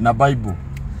mzima na Bible.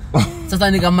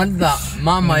 Sasa nikamaliza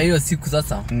mama hiyo siku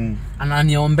sasa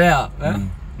ananiombea.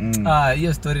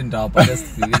 Hiyo story nitawapata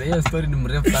siku nyingine. Hiyo story ni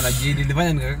mrefu sana.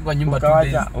 Nilifanya nikakaa kwa nyumba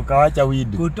 2 days. Ukaacha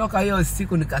weed. Kutoka hiyo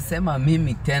siku nikasema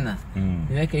mimi tena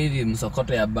niweke hivi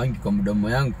msokoto ya bangi kwa mdomo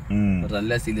yangu.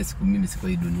 Unless ile siku mimi siko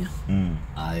hii dunia.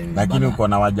 Lakini uko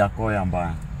na wajakoya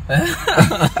mbaya.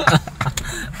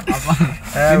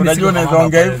 Unajua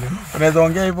unaweza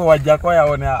ongea hivyo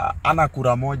wajakoya ana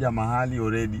kura moja mahali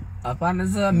already. Hapana,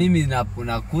 sasa mimi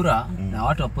na kura na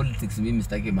watu wa politics, mimi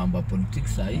sitaki mambo ya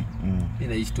politics sahi.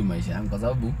 Mimi naishi tu maisha yangu, kwa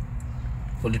sababu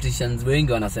politicians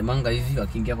wengi wanasemanga hivi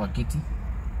wakiingia kwa kiti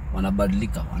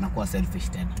wanabadilika, wanakuwa selfish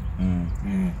tena.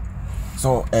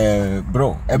 So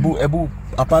bro, ebu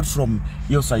apart from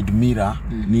your side mirror,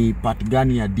 ni part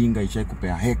gani ya dinga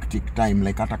ishakupea hectic time,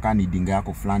 like hata kama ni dinga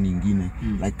yako fulani nyingine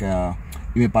like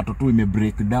imepata tu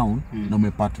break down na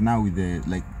umepata now with the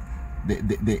like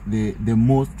the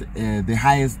most the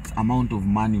highest amount of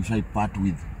money ushapata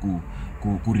with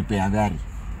ku repair gari?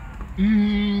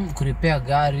 Ku repair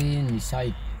gari ni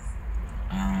side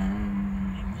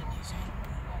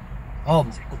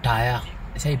taya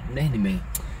side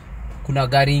kuna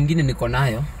gari nyingine niko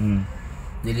nayo.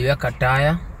 Niliweka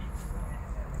taya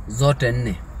zote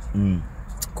 4.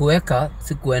 Kuweka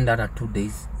sikuenda hata 2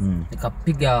 days.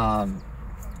 Nikapiga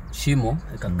shimo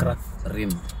ika crack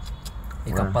rim.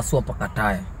 Ikapasua paka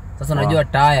tire. Sasa unajua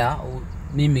tire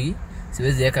mimi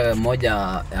siwezi weka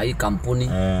moja hii kampuni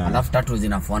alafu 3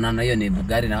 zinafanana, hiyo ni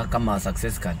gari na kama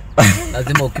success card.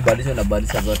 Lazima ukibadilisha na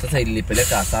badilisha zote. Sasa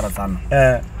ilipeleka hasara sana.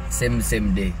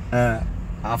 Same day.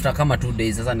 After kama 2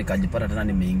 days sasa nikajipata tena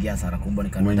nimeingia hasara kubwa,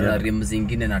 nikanunua rim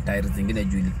zingine na tire zingine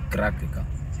juu ili crack ika.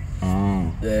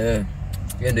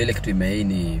 Hiyo ndio ile kitu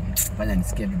ni fanya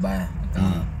nisikie vibaya.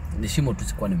 Ni shimo tu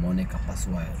sikuwa nimeona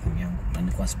ikapasua yangu na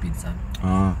nilikuwa speed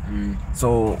sana.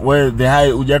 So well the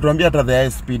high hujatuambia hata the high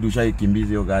speed ushaikimbiza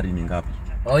hiyo gari ni ngapi?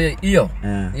 Hiyo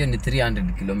ni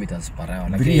 300 km/h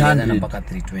lakini inaenda mpaka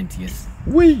 320. Yes.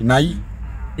 Na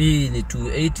hii ni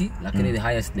 280 lakini the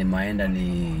highest nimeenda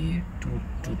ni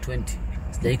 220.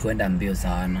 Sijai kuenda mbio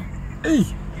sana.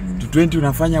 220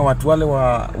 unafanya watu wale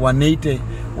wa neite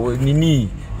nini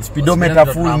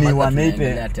speedometer full ni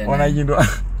 180 wanajindwa.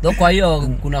 Ndio kwa hiyo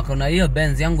kuna hiyo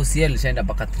Benz yangu CL ishaenda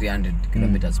mpaka 300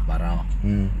 km/h.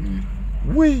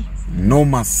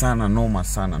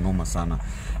 Noma sana.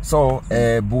 So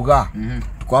Buga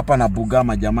tuko hapa na Buga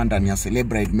majamaa ndani ya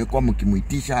Celebrate, mmekuwa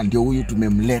mkimuitisha, ndio huyu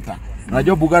tumemleta.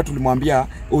 Unajua Buga tulimwambia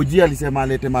OG alisema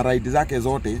alete maride zake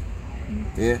zote.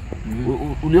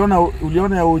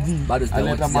 Uliona ya OG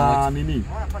aleta nini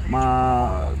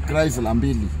Chrysler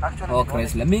 2.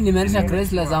 Chrysler mimi nimeanisha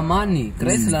Chrysler zamani.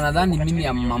 Chrysler nadhani mimi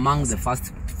am among the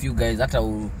first few guys, hata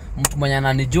mtu mwenye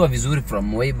ananijua vizuri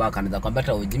from way back anaweza kwambia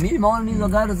hata OG mimi nimeona hizo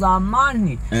gari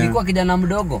zamani nilikuwa kijana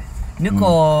mdogo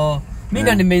niko mimi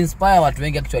ndio nimeinspire watu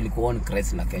wengi actually kuona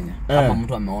Chrysler Kenya. Kama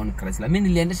mtu ameona Chrysler, mimi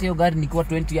niliendesha hiyo gari nikiwa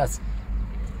 20 years.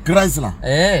 Chrysler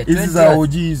hizi za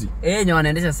OG hizi nyo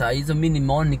wanaendesha saa hizo, mimi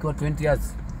nimeona nikiwa 20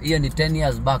 years. Hiyo ni 10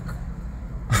 years back.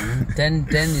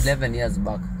 11 years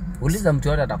back. Uliza mtu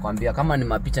yote atakwambia, kama ni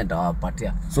mapicha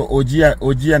nitawapatia. So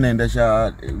OG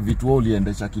anaendesha vitu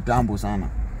uliendesha kitambo sana.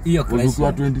 Hiyo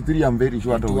Chrysler 23 I'm very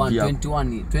sure hata OG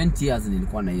 20 years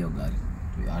nilikuwa na hiyo gari.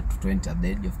 At 20 at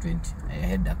the age of 20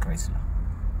 I had a Chrysler.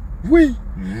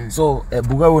 So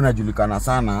Buga unajulikana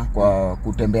sana kwa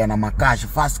kutembea na makash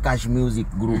Fast Cash Music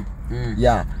Group.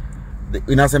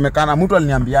 Inasemekana mtu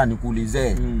aliniambia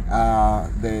nikuulize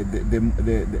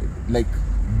the like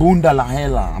bunda la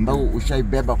hela ambayo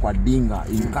ushaibeba kwa dinga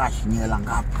in cash ni hela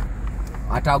ngapi?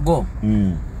 Atago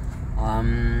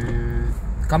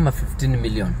kama 15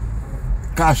 million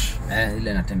cash.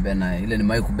 Ile natembea naye, ile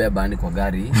nimewahi kubeba ni kwa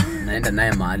gari naenda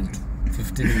naye mahali tu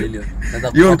 15 million.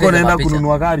 Hiyo uko naenda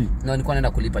kununua gari? No, nilikuwa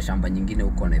naenda kulipa shamba nyingine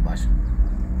huko Naivasha.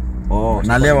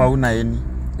 Na leo hauna eni?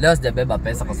 Leo sijabeba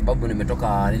pesa kwa sababu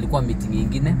nilikuwa meeting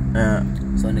nyingine.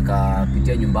 So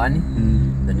nikapitia nyumbani.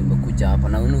 Ndio nimekuja hapa.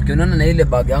 Na ukiona na ile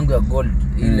bag yangu ya gold,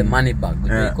 ile money bag,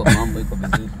 iko mambo iko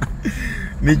vizuri.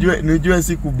 Nijue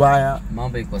si kubaya.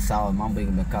 Mambo iko sawa, mambo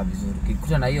imekaa vizuri.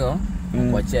 Ukikuta na hiyo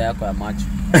kuachia yako ya macho.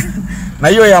 Na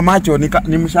hiyo ya macho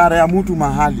ni mshahara ya mtu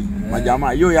mahali.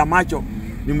 Majamaa, hiyo ya macho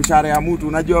ni mshahara ya mtu.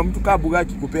 Unajua mtu kama Buga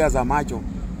akikupea za macho,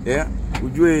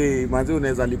 ujue manzi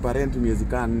unaweza lipa rent miezi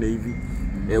 4 hivi.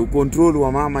 Ukontrol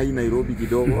wa mama hii Nairobi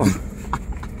kidogo.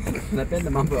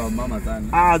 Napenda mambo ya mama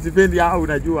sana. Sipendi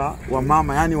unajua wa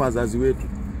mama yani wazazi wetu.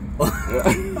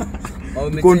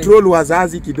 Control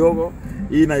wazazi kidogo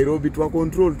hii Nairobi tu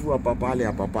control tu hapa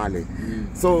pale.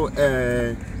 So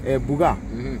Buga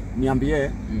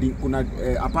niambie kuna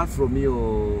apart from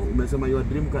hiyo umesema your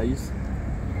dream car is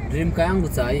dream car yangu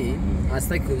saa hii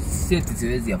sitaki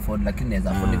siwezi afford, lakini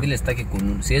naweza afford vile sitaki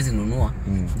siwezi nunua.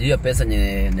 Ndio pesa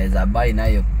naweza buy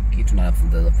nayo kitu na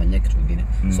nafanya kitu kingine.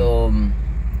 So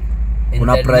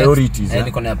kuna priorities.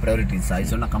 Niko na priorities sasa.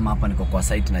 Siona kama hapa niko kwa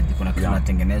site na kuna kitu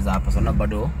natengeneza hapa. Siona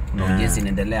bado kuna ongezi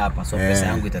inaendelea hapa. So pesa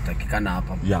yangu itatakikana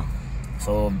hapa.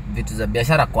 So vitu za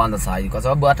biashara kwanza sasa hivi, kwa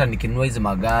sababu hata nikinunua hizo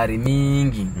magari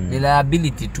mingi ni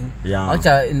liability tu.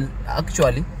 Acha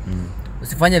actually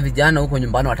usifanye vijana huko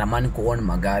nyumbani watamani kuona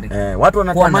magari. Watu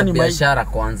wanatamani biashara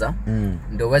kwanza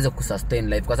ndio uweze kusustain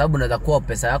life, kwa sababu unaweza kuwa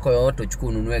pesa yako yote uchukue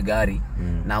ununue gari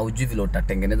na hujui vile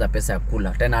utatengeneza pesa ya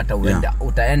kula tena, hata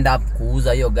utaenda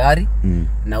kuuza hiyo gari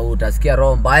na utasikia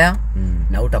roho mbaya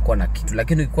na utakuwa na kitu.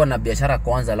 Lakini ukikuwa na biashara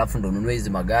kwanza alafu ndio ununue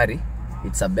hizo magari,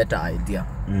 it's a better idea.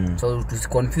 So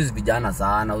tusiconfuse vijana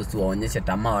sana, usiwaonyeshe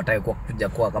tamaa wataka kuja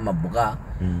kuwa kama Buga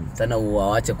sana,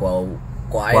 uwaache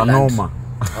kwa island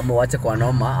ama waache kwa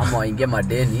noma ama waingie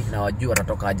madeni na wajui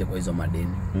watatoka aje kwa hizo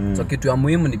madeni. So kitu ya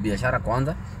muhimu ni biashara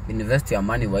kwanza, invest your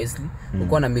money wisely.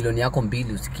 Uko na milioni yako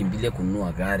 2 usikimbilie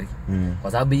kununua gari.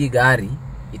 Kwa sababu hii gari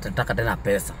itataka tena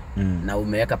pesa na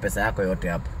umeweka pesa yako yote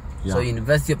hapo. So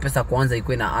invest hiyo pesa kwanza,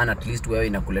 iko na earn at least wewe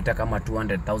inakuleta kama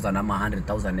 200,000 ama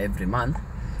 100,000 every month.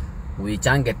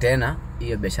 Uichange tena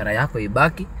hiyo biashara yako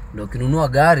ibaki, ndio ukinunua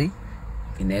gari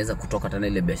inaweza kutoka tena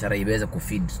ile biashara iweze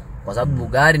kufeed, kwa sababu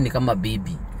gari ni kama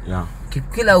bibi. Yeah.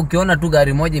 Kila ukiona tu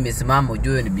gari moja imesimama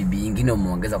ujue ni bibi nyingine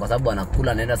umeongeza, kwa sababu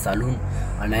anakula, anaenda saloon,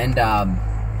 anaenda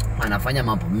anafanya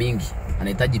mambo mingi,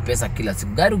 anahitaji pesa kila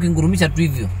siku. Gari ukingurumisha tu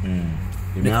hivyo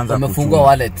Imeanza umefungua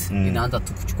wallet, inaanza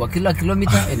tu kuchukua kila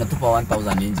kilomita inatupa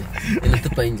 1000 nje,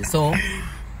 inatupa nje. So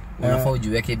unafaa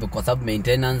ujiweke hivyo, kwa sababu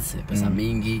maintenance ni pesa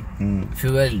mingi,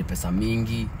 fuel ni pesa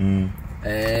mingi.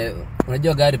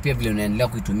 Unajua gari pia vile unaendelea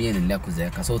kuitumia inaendelea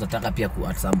kuzeeka, so utataka pia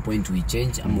at some point we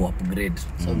change ama upgrade.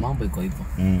 So mambo iko hivyo.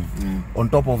 On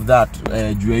top of that,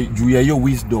 juu ya hiyo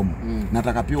wisdom,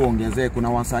 nataka pia uongezee, kuna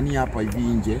wasanii hapa hivi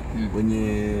nje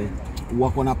wenye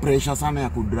wako na pressure sana ya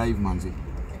kudrive manzi.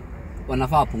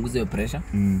 Wanafaa wapunguze hiyo pressure,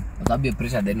 kwa sababu hiyo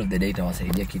pressure at the end of the day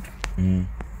itawasaidia kitu.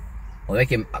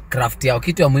 Waweke craft yao,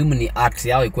 kitu ya muhimu ni art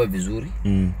yao ikuwe vizuri.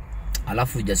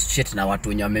 Alafu just shit na watu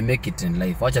wenye wame make it in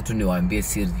life. Wacha tu niwaambie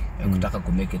siri ya kutaka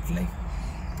ku make it life.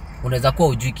 Unaweza kuwa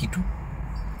hujui kitu,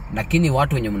 lakini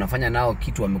watu wenye mnafanya nao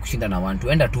kitu wamekushinda na watu.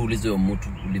 Enda tu ulize huyo mtu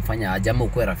ulifanya aje, ama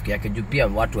ukoe rafiki yake, juu pia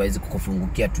watu hawezi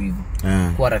kukufungukia tu hivyo.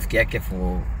 Kuwa rafiki yake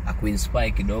for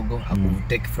akuinspire kidogo,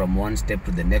 take from one step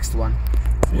to the next one.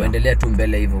 Uendelea tu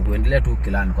mbele hivyo, uendelea tu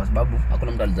kilani, kwa sababu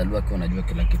hakuna mtu alizaliwa akiwa anajua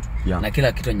kila kitu. Na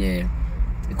kila kitu yenye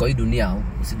iko hii dunia,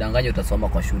 usidanganye utasoma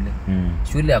kwa shule.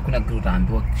 Shule hakuna kitu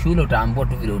utaambiwa. Shule utaambiwa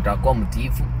tu vile utakuwa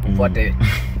mtiifu, ufuate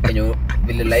kwenye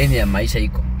vile laini ya maisha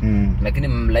iko. Lakini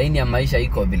laini ya maisha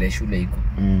iko vile shule iko.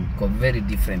 Iko very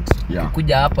different.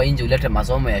 Ukikuja hapa nje ulete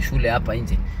masomo ya shule hapa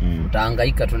nje,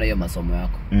 utahangaika tu na hiyo masomo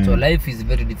yako. So life is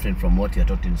very different from what you are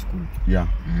taught in school.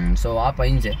 So hapa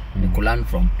nje ni ku learn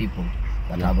from people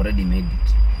that have already made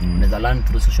it. Unaweza learn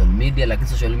through social media, lakini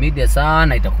social media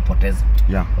sana itakupoteza.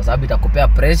 Kwa sababu itakupea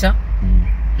pressure,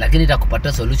 lakini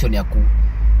itakupatia solution ya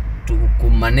ku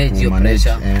manage hiyo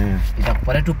pressure.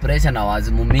 Itakupatia tu pressure na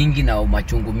wazimu mingi na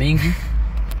machungu mingi.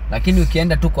 Lakini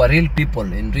ukienda tu kwa real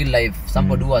people in real life,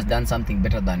 somebody who has done something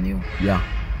better than you.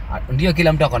 Ndio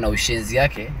kila mtu akona ushenzi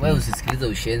yake. Wewe usisikilize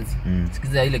ushenzi.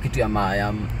 Sikiliza ile kitu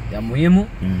ya muhimu.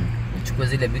 Uchukue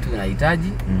zile vitu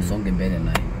unahitaji, usonge mbele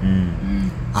naye.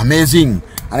 Amazing.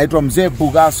 Anaitwa Mzee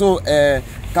Buga. So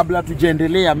kabla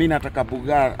tujaendelea, mimi nataka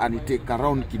Buga anitake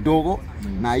around kidogo.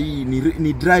 Na hii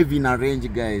ni drive in a range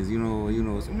guys, you know,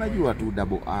 unajua tu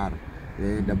double R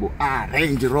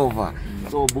Range Rover.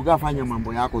 So Buga, fanya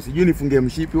mambo yako. Sijui nifunge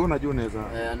mshipi, wewe unajua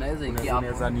anaweza ingia hapo.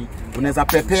 Unaweza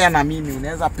pepea na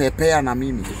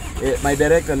mimi, my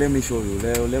director, let me show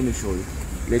you.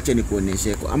 Leche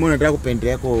nikuoneshe kwa. Ama unataka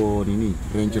kupendelea kwa nini?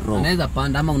 Range Rover. Anaweza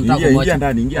panda ama unataka kumwacha. Ingia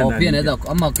ndani. Pia anaweza,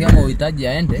 ama kama uhitaji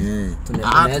aende,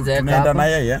 tunaenda na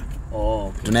yeye.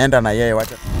 Tunaenda na yeye,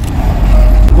 wacha.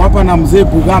 Hapa na Mzee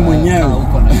Buga mwenyewe.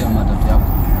 Huko na hiyo matatu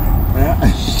yako.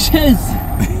 Shenzi.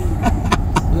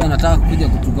 Huyu anataka kuja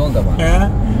kutugonga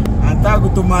bwana. Anataka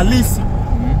kutumalisi.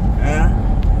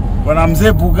 Bwana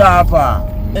Mzee Buga hapa.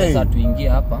 Sasa tuingie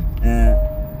hapa.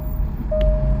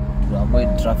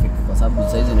 Avoid traffic, kwa sababu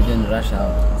sasa hizi unajua ni rush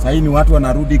hour. Sasa ni watu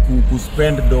wanarudi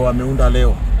kuspend do wameunda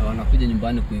leo. Wanakuja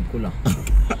nyumbani kuikula.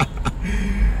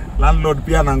 Landlord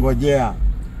pia anangojea.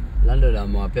 Landlord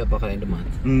amewapea paka end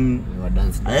month. Wa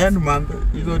dance. End month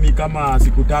hizo ni kama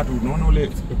siku 3. Unaona ule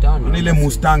ile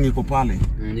Mustang iko pale.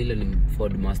 Ile ni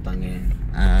Ford Mustang.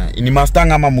 Ni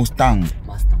Mustang ama Mustang?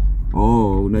 Mustang.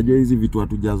 Unajua hizi vitu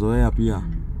hatujazoea pia.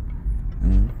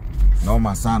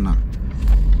 Noma sana.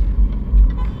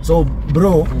 So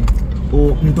bro,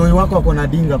 mtoi wako ako na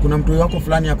dinga, kuna mtoi wako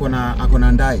fulani ako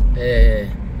na ndai.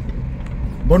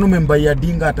 Mbona umembaia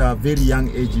dinga at a very young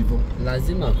age hivyo?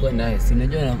 Lazima akuwe naye. Si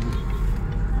unajua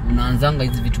unaanzanga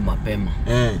hizi vitu mapema.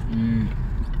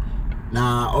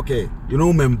 Na okay,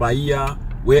 umembaia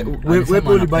wewe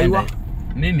ulibaiwa?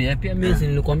 Mimi pia mimi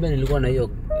nilikwambia nilikuwa na hiyo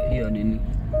nini?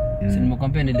 Si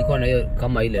nimekwambia nilikuwa na hiyo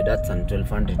kama ile Datsun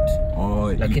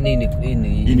 1200. Lakini hii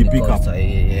ni pickup.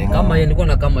 Kama hiyo nilikuwa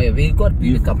na kama hiyo. Ilikuwa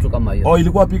pickup tu kama hiyo.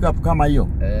 Ilikuwa pickup kama hiyo.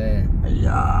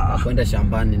 Kwenda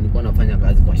shambani, nilikuwa nafanya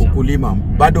kazi kwa shamba. Kulima.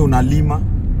 Bado unalima?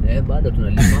 Bado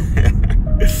tunalima.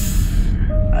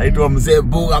 Aitwa Mzee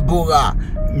Buga.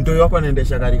 Mtoi wako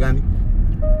anaendesha gari gani?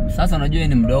 Sasa unajua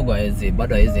ni mdogo,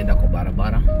 bado hawezi enda kwa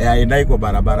barabara. Aendai kwa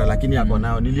barabara, lakini yako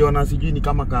nao. Niliona sijui ni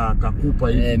kama kakupa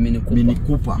hivi. Mini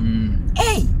Cooper.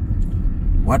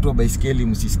 Watu wa baiskeli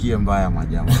msisikie mbaya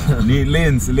majamaa. Ni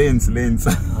lens.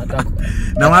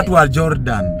 Na watu wa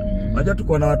Jordan. Wacha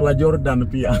tuko na watu wa Jordan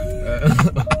pia.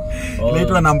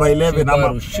 Inaitwa namba 11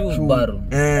 ama Subaru.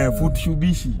 Foot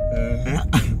Shubishi.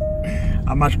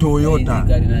 Ama Toyota.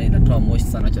 Gari na inatoa moshi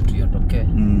sana, acha tuiondoke.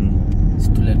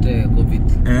 Situletee COVID.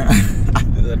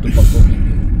 Tupa COVID.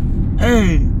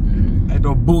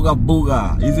 Aitwa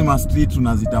Buga. Hizi ma street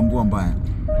tunazitambua mbaya.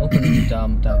 Huko ni mtaa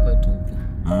kwetu huko.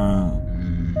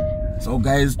 So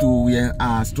guys, we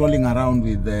are strolling around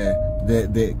with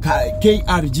the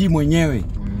KRG mwenyewe.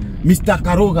 Mr.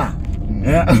 Karoga.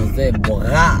 Mzee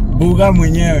Buga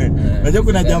mwenyewe. Unajua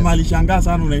kuna jamaa alishangaa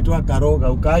sana unaitwa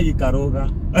Karoga, ukai Karoga.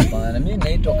 Bana mimi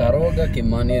naitwa Karoga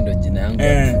Kimani ndio jina yangu.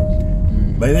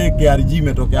 By the way, KRG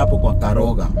imetokea hapo kwa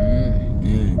Karoga.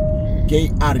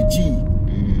 KRG.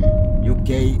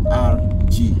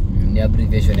 KRG. Ni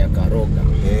abbreviation ya Karoga.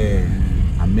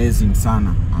 Amazing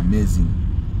sana, amazing.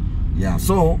 Yeah,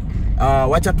 so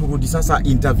wacha turudi sasa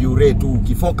interview retu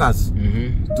ukifocus.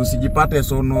 Tusijipate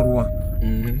sonorwa.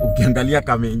 Ukiangalia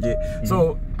Kamenje.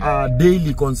 So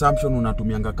daily consumption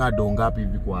unatumianga kado ngapi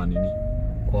hivi kwa nini?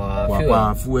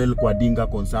 Kwa fuel, kwa dinga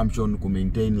consumption ku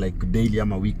maintain like daily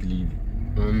ama weekly hivi?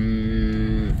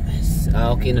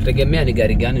 Okay, inategemea ni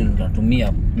gari gani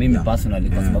unatumia. Mimi personally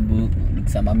kwa sababu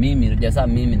nikisema mimi unajua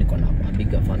mimi niko na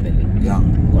bigger family.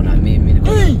 Niko na mimi niko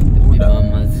na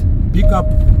mamas. Pickup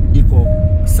iko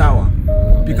sawa.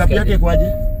 Pickup yake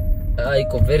kwaje?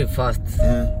 Iko very fast.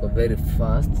 Iko very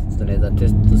fast. Tunaweza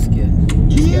test tusikie.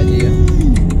 Sikiaje hiyo?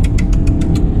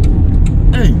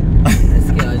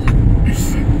 Sikiaje?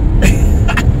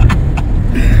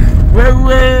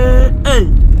 Wewe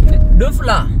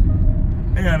Dufla.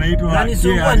 Anaitwa. Nani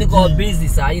sungwa niko busy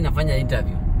saa hii nafanya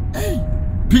interview.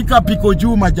 Pickup iko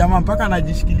juu majamaa mpaka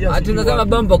anajishikilia. Ati unasema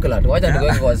bombo clat. Wacha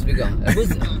nikuweke kwa speaker.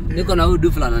 Niko na huyu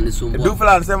Dufla ananisumbua.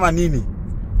 Dufla anasema nini?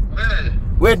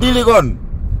 We Diligon.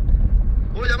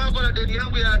 Huyu jamaa kuna deni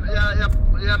yangu ya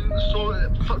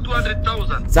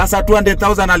 200,000. Sasa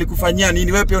 200,000 alikufanyia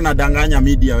nini? Wewe pia unadanganya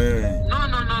media wewe. No.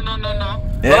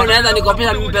 Wewe unaweza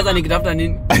nikopesha mimi pesa nikitafuta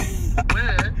nini?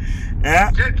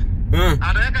 Check.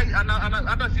 Anaweka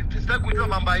hata sitaki kujua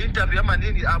mambo ya interview ama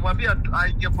nini, amwambia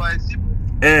aingie kwa simu.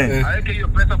 Aweke hiyo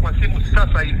pesa kwa simu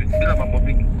sasa hivi bila mambo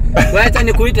mingi. Wewe acha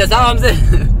nikuite sawa mzee.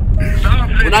 Sawa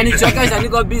mzee. Unanichokesha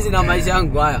niko busy na maisha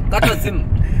yangu haya. Kata simu.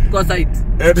 Kwa site.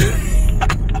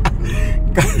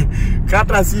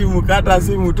 Kata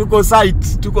simu, tuko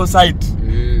site.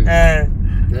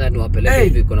 Ndio niwapeleke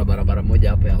hivi kuna barabara moja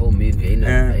hapa ya home hivi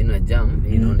haina jam,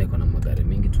 inaona iko na magari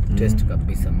mengi tu test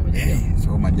kabisa moja.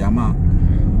 So majamaa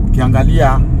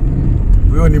ukiangalia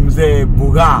huyo ni mzee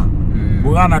Buga.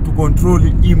 Buga na tu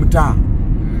control hii mtaa.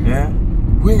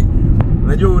 We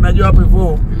unajua hapo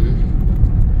hivyo.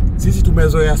 Sisi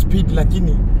tumezoea speed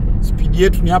lakini speed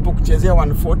yetu ni hapo kuchezea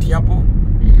 140 hapo.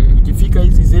 Ikifika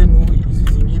hizi zenu hizi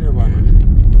zingine bwana.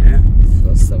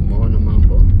 Sasa umeona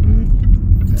mambo.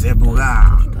 Mzee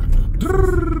Buga.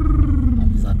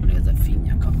 Sasa tunaweza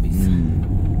finya kabisa.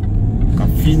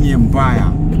 Kafinye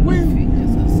mbaya. Finya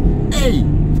sasa.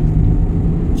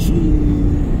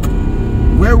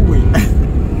 Wewe.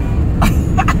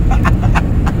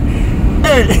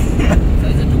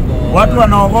 Watu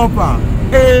wanaogopa.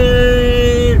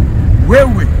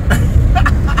 Wewe.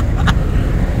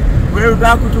 Wewe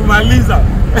unataka kutumaliza.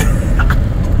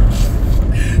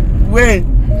 We,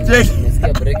 check.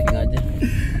 Nasikia breaking aje?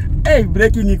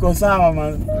 Breaking iko sawa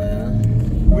man.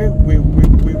 We.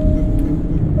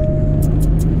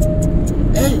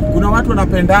 Kuna watu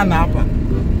wanapendana hapa.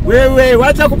 Wewe,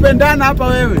 wacha kupendana hapa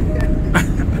wewe.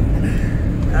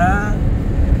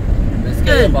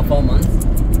 Nasikia performance.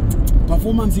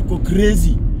 Performance iko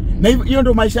crazy. Na hiyo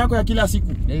ndio maisha yako ya kila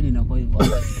siku. Daily inakuwa hivyo.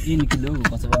 Hii ni kidogo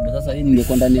kwa sababu sasa hii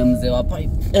ningekuwa ndani ya mzee wa pipe.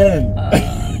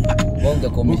 Bonge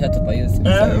komisha tupa hiyo simu.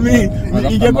 Mimi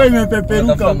ingekuwa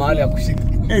imepeperuka mahali ya kushika.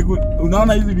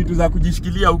 Unaona hizi vitu za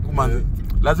kujishikilia huku man.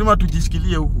 Lazima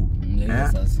tujishikilie huku.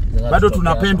 Bado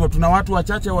tunapendwa, tuna watu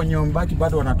wachache wanyoombaki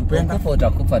bado wanatupenda. Ukifa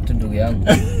utakufa tu ndugu yangu.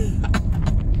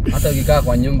 Hata ukikaa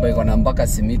kwa nyumba iko na mpaka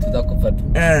simiti utakufa tu.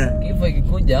 Kifo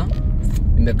ikikuja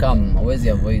imekaa hawezi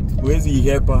avoid. Huwezi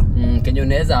ihepa. Kenye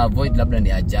unaweza avoid labda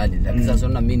ni ajali. Lakini sasa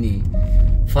unaona mimi ni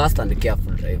fast and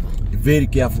careful driver. Very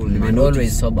careful. I'm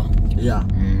always sober. Yeah.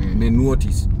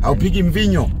 Notice. Haupigi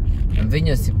mvinyo.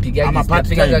 Mvinyo sipigagi,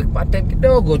 sipigaga pate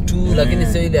kidogo tu lakini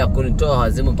sio ile ya kunitoa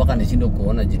wazimu mpaka nishinde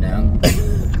kuona jina yangu.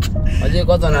 Waje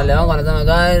kwanza nalewa wanasema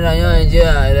gari na nyoa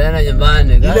njia inaenda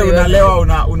nyumbani. Ile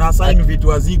unalewa una sign vitu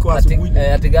waziko asubuhi.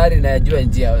 Ati gari inajua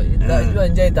njia. Inajua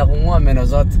njia itakung'oa meno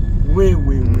zote. We.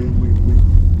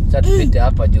 Sasa tupite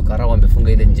hapa juu Karawa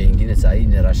wamefunga ile njia nyingine saa hii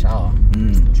ni rush hour.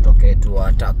 Tutokee tu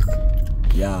attack.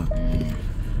 Yeah.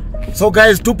 So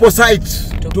guys, tupo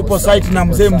site na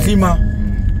mzee mzima.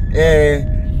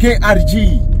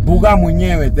 KRG Buga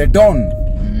mwenyewe the Don.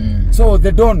 So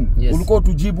the Don, ulikuwa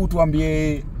tujibu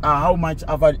tuambie how much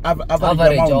average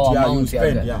amount you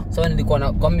spend. So nilikuwa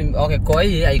na kwa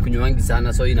hii haikunywangi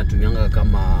sana, so inatumianga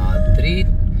kama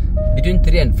between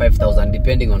 3 and 5,000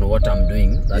 depending on what I'm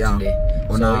doing that day.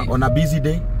 On a busy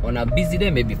day? On a busy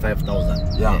day maybe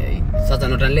 5,000. Yeah. Sasa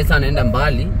not unless anaenda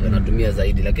mbali ndio natumia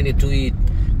zaidi, lakini tu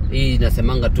hii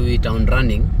nasemanga tu town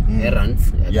running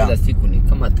errands kila siku ni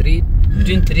kama between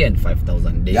 3 and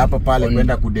 5,000 daily. Hapa pale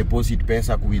kwenda kudeposit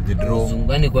pesa, withdraw.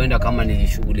 Zungani kwenda kama ni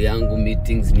shughuli yangu,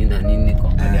 meetings nini na nini,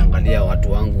 kuangalia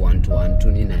watu wangu 1 to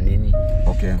 1 nini na nini.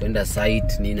 Okay. Kwenda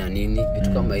site nini na nini,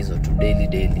 vitu kama hizo tu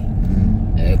daily.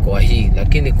 Kwa hii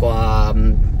lakini kwa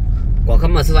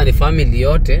kama sasa ni family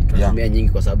yote tunatumia nyingi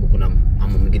kwa sababu kuna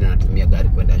mama mwingine anatumia gari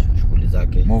kwenda shughuli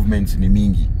zake. Movements ni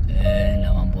mingi.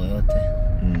 Na mambo yote.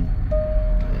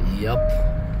 Yup.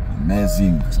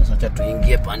 Amazing. Sasa acha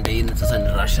tuingie pande hii. Sasa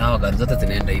ni rush hour, gari zote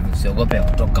zinaenda hivi. Usiogope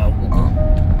kutoka huko.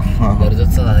 Gari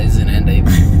zote sasa hizi zinaenda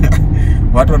hivi.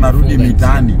 Watu wanarudi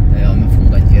mitaani.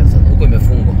 Wamefunga njia sasa. Huko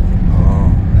imefungwa.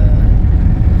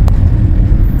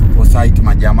 Tupo site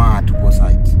majamaa, tupo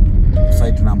site.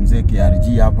 Site na mzee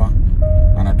KRG hapa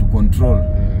anatu control.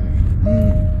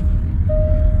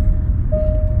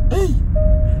 Hey,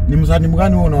 ni msanii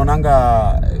mgani wewe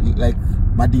unaonanga like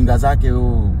madinga zake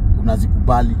wewe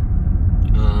unazikubali?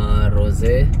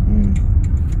 Rose.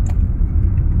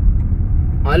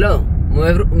 Hello,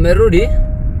 umerudi?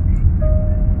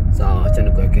 Sawa, acha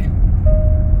nikuweke.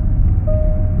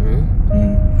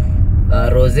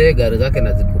 Rose gari zake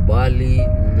nazikubali.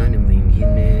 Nani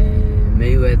mwingine?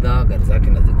 Mayweather gari zake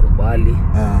nazikubali.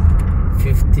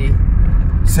 50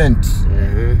 Cent.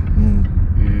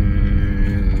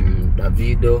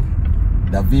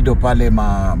 Davido pale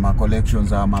ma collections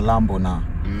za Malambo na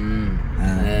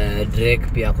Drake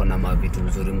pia kuna mavitu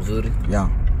mzuri. Yeah.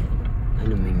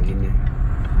 Nani mwingine?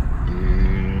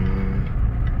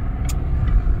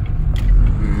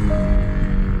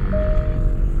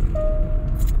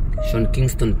 Sean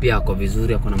Kingston pia ako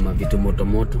vizuri, ako na mavitu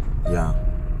moto. Yeah.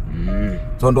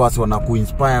 So ndo wasi wana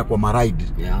kuinspire kwa maride.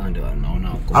 Yeah, ndio naona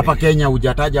huko. Hapa Kenya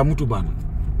hujataja mtu bana.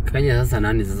 Kenya sasa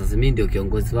nani sasa? Mimi ndio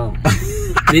kiongozi wao.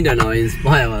 Mimi ndio na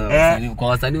inspire kwa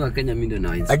wasanii wa Kenya, mimi ndio na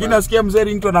inspire. Lakini nasikia mzee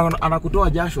Ringtone anakutoa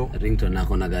jasho. Ringtone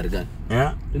nako na gari gani?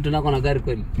 Ringtone nako na gari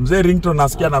kweli? Mzee Ringtone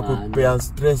nasikia anakupea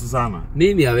stress sana.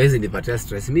 Mimi hawezi nipatia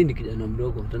stress. Mimi ni kijana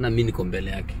mdogo, tena mimi niko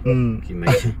mbele yake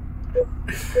kimaisha.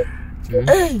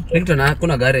 Ringtone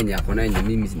hakuna gari yenye ako nayo yenye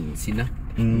mimi sina.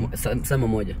 Sema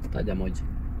moja, taja moja.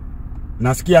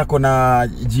 Nasikia kuna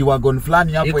G-Wagon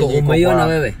fulani hapo yenye iko. Umeiona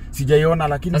wewe? Sijaiona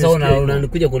lakini sasa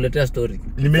unanikuja kuletea story.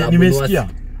 Nimesikia.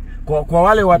 Kwa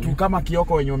wale watu kama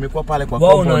Kioko wenye wamekuwa pale kwa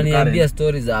compound. Wao unaniambia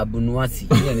stories za Abunuwasi.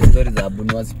 Hizo ni stories za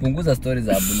Abunuwasi. Punguza stories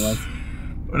za Abunuwasi.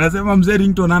 Unasema mzee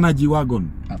Ringtone ana G-Wagon?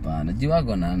 Hapana,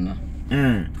 G-Wagon ana.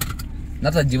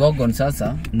 Hata G-Wagon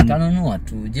sasa tanunua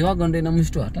tu. G-Wagon ndio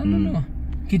inamshtua, tanunua.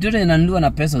 Kitu yote inanunua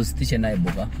na pesa usitishe naye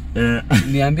boga.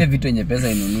 Niambie vitu yenye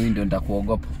pesa inunui ndio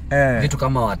nitakuogopa. Vitu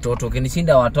kama watoto,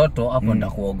 ukinishinda watoto hapo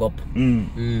nitakuogopa.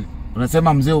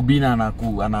 Unasema mzee Ubina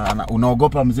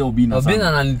unaogopa mzee Ubina sana. Ubina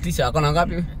ananitisha, akona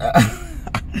ngapi?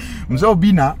 Mzee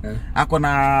Ubina akona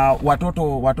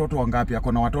watoto wangapi?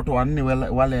 Akona watoto 4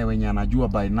 wale wenye anajua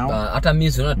by now. Hata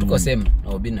mimi sio tuko same na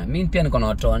Ubina. Mimi pia niko na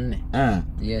watoto 4.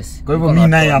 Yes. Kwa hivyo mimi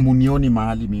naye amunioni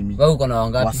mahali mimi. Wewe uko na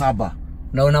wangapi? Wa 7.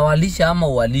 Na unawalisha ama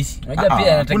uwalishi? Unajua pia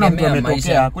inategemea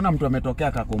maisha. Kuna mtu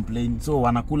ametokea ka complain, so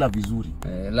wanakula vizuri.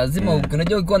 Lazima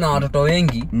unajua ukiwa na watoto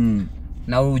wengi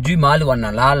na ujui mahali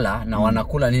wanalala na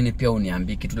wanakula nini pia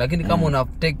uniambii kitu. Lakini kama una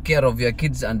take care of your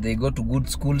kids and they go to good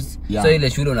schools, so ile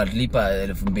shule unalipa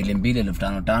 2,200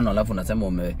 1,500 alafu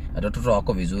unasema watoto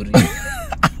wako vizuri.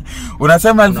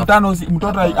 Unasema 5,000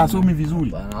 mtoto asomi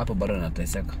vizuri. Bana hapo bado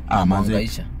nateseka.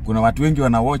 Maisha. Kuna watu wengi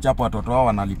wana watch hapo watoto wao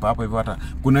wanalipa hapo hivyo, hata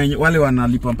kuna wale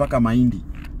wanalipa mpaka mahindi.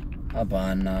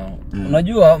 Hapana.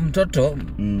 Unajua mtoto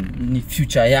ni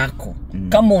future yako.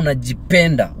 Kama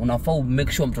unajipenda, unafaa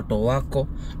make sure mtoto wako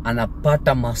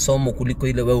anapata masomo kuliko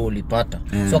ile wewe ulipata.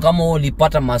 So kama wewe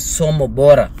ulipata masomo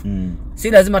bora, si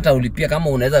lazima hata ulipia. Kama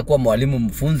unaweza kuwa mwalimu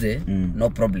mfunze, no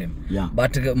problem.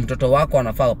 But mtoto wako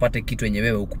anafaa apate kitu yenye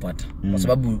wewe hukupata. Kwa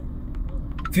sababu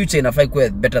future inafaa kuwa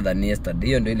better than yesterday.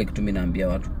 Hiyo ndio ile kitu mimi naambia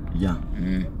watu.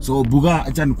 So Buga,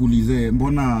 acha nikuulize,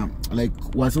 mbona like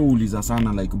wasio uliza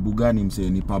sana like Buga ni msee,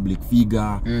 ni public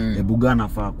figure, Buga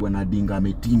nafaa kuwa na dinga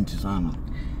ametint sana.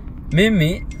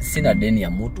 Mimi sina deni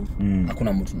ya mtu,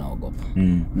 hakuna mtu naogopa.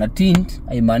 Na tint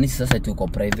haimaanishi sasa tu uko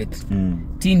private.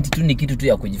 Tint tu ni kitu tu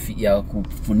ya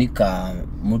kufunika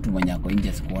mtu mwenye ako nje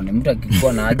asikuone. Mtu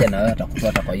akikuwa na haja na wewe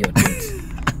atakufuata kwa hiyo tint.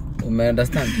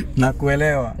 Umeunderstand?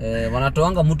 Nakuelewa.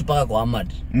 Wanatoanga mtu paka kwa Ahmad.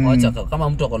 Wacha kama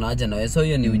mtu ako na haja na wewe. So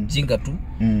hiyo ni ujinga tu.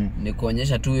 Ni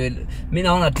kuonyesha tu. Mimi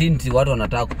naona tint watu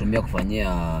wanataka kutumia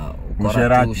kufanyia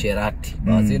usherati.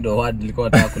 Basi ndio word nilikuwa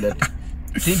nataka kuleta.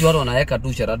 Sisi watu wanaweka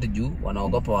tu sharati juu,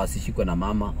 wanaogopa wasishikwe na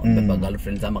mama, wabeba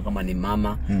girlfriends ama kama ni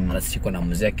mama, anasishikwa na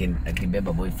mzee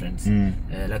akibeba boyfriends.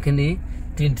 Lakini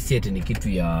tint set ni kitu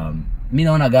ya mimi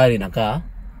naona gari inakaa.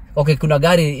 Okay, kuna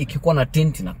gari ikikuwa na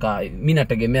tint inakaa. Mimi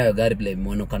nategemea gari vile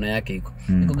muonekano yake iko.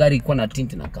 Iko gari iko na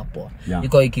tint inakaa poa.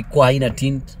 Iko ikikuwa haina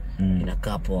tint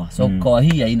inakaa poa. So kwa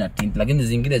hii haina tint, lakini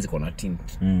zingine ziko na tint.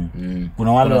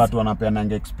 Kuna wale watu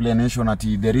wanapeana explanation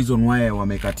ati the reason why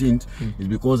wameka tint is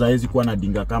because haizi kuwa na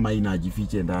dinga kama hii na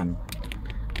ajifiche ndani.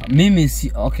 Mimi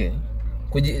si okay.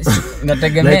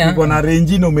 Nategemea like uko na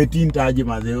range ino umetinta aje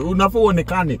mazee. Unafaa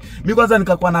uonekane. Mimi kwanza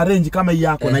nikakuwa na range kama hii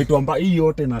yako naitwa mba hii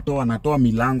yote natoa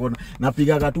milango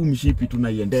napiga tu mshipi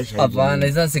tunaiendesha hivi. Hapana,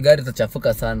 hizo sigari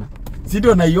itachafuka sana. Si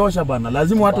ndio naiosha bana.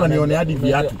 Lazima watu wanione hadi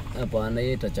viatu. Hapana,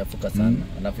 hii itachafuka sana.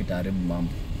 Alafu itaharibu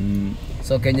mambo.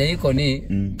 So Kenya iko ni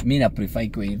mimi na prefer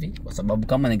iko hivi kwa sababu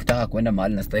kama nikitaka kwenda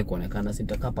mahali na sitaki kuonekana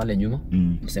sitakaa pale nyuma.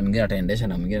 Msemo mwingine ataendesha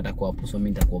na mwingine atakuwa hapo, so mimi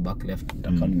nitakuwa back left,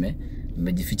 nitakuwa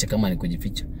nimejificha kama ni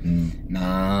kujificha.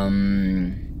 Na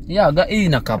hii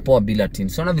inakaa poa bila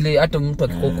tint. So na vile hata mtu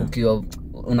akikoka ukiwa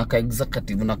unakaa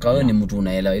executive, unakaa wewe ni mtu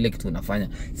unaelewa ile kitu unafanya,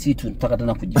 si tu mpaka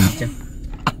tena kujificha.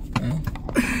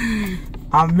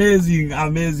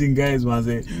 Amazing guys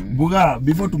manze. Buga,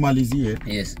 before tumalizie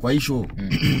kwa hii show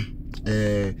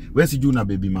wewe sijui na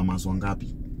baby mama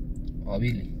wangapi?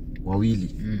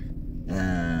 Wawili.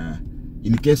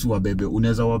 In case wabebe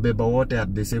unaweza wabeba wote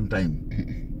at the same time.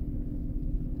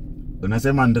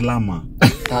 Unasema drama.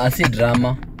 Si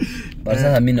drama. But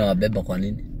sasa mimi na wabeba kwa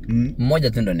nini?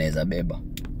 Mmoja tu ndo anaweza beba.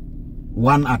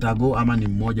 One atago ama ni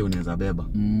mmoja unaweza beba?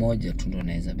 Mmoja tu ndo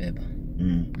anaweza beba.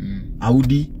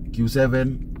 Audi Q7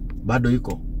 bado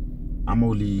iko ama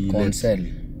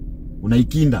Consel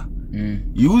unaikinda?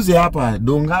 Iuze hapa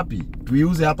do ngapi?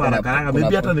 Tuiuze hapa haraka.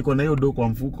 Maybe hata niko na hiyo do kwa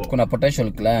mfuko. Kuna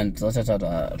potential client sasa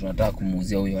tunataka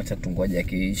kumuuzia huyo, acha tungoje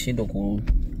akishindo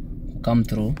come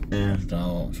through.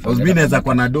 Mimi naweza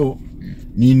kwa na do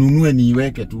ninunue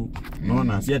niiweke tu.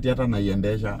 Unaona si ati hata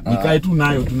naiendesha. Nikae tu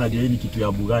nayo tu najua hili kitu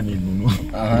ya bugani ninunue.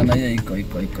 Na hiyo iko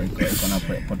na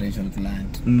potential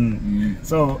client.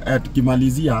 So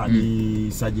tukimalizia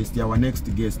ni suggest our next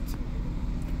guest.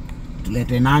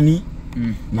 Tulete nani?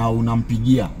 Na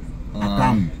unampigia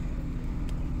atam.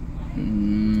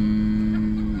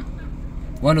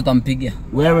 Wewe utampigia?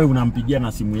 Wewe unampigia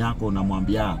na simu yako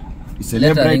unamwambia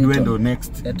celebrate wendo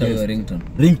next.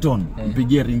 Ringtone.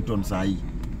 Mpigie Ringtone saa hii.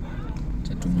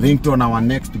 Ringtone our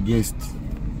next guest.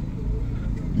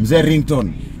 Mzee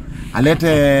Ringtone.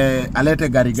 Alete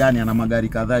gari gani? Ana magari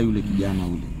kadhaa yule kijana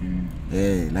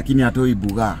ule. Lakini atoi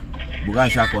buga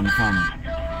sha confirm.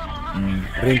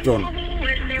 Ringtone.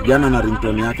 Kijana na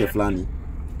Ringtone yake fulani.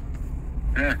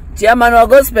 Chairman wa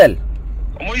gospel.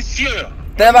 Moisio.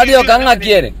 Tebadio kanga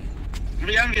kiere.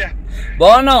 Mliambia.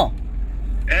 Bono.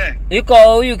 Iko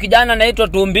huyu kijana anaitwa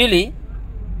Tumbili.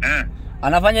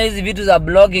 Anafanya hizi vitu za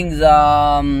blogging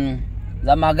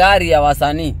za magari ya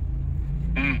wasanii.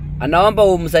 Anaomba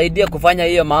umsaidie kufanya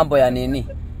hiyo mambo ya nini?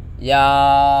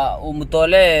 Ya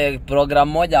umtolee program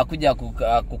moja akuja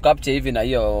kukapture hivi na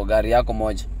hiyo gari yako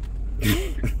moja.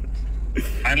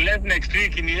 Unless next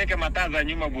week niweke mataa za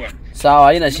nyuma bwana. Sawa,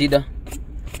 haina shida.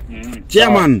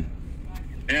 Chairman.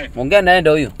 Ongea naye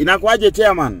ndio huyo. Inakuaje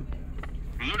chairman?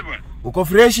 Mzuri bwana. Uko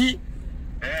freshi?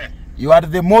 You are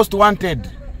the most wanted.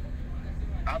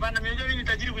 Hapana, mimi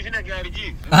nitajiri kushinda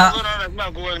KRG. Sasa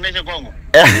lazima kuonesha kwangu.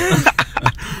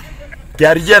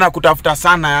 KRG na kutafuta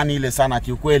sana yani ile sana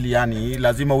kiukweli yani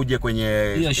lazima uje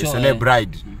kwenye Celeb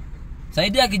Ride.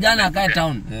 Saidia kijana akae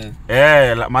town.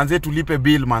 Manze tulipe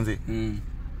bill manze.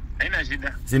 Haina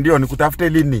shida. Si ndio nikutafute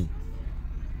lini?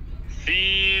 Si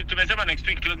tumesema next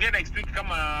week. Tuongee next week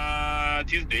kama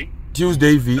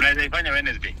Tuesday hivi. Tunaifanya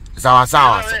Wednesday. Sawa.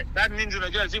 That means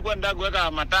unajua sikuwa nataka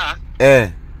kuweka mataa.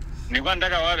 Nilikuwa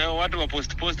nataka watu wa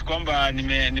post kwamba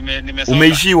nimesota.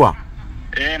 Umeishiwa?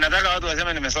 Nataka watu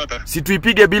waseme nimesota. Si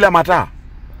tuipige bila mataa?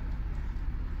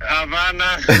 Hapana.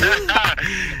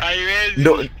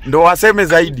 Haiwezi. Ndo waseme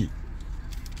zaidi.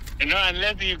 No,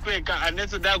 unless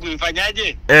unataka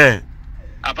kuifanyaje?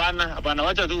 Hapana,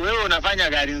 wacha tu wewe unafanya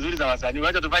gari nzuri za wasanii.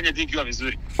 Wacha tufanye tikiwa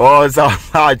vizuri.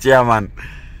 Sawa chairman.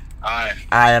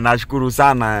 Haya nashukuru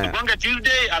sana. Tupange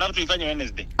Tuesday alafu tuifanye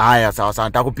Wednesday. Haya sawa.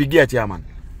 Nitakupigia chairman.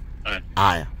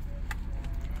 Haya.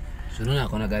 Unaona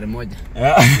kuna gari moja.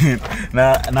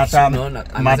 na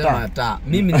anasema taa.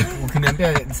 Mimi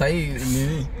ukiniambia sasa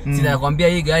nini? Sinakwambia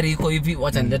hii gari iko hivi,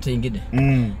 wacha nilete nyingine.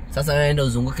 Sasa wewe enda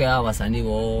uzunguke hawa wasanii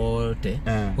wote.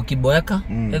 Ukiboeka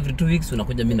every 2 weeks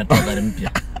unakuja mimi natoa gari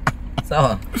mpya.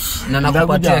 Sawa. Na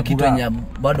nakupatia kitu yenye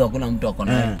bado hakuna mtu ako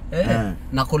naye.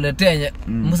 Nakuletea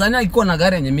msanii akikuwa na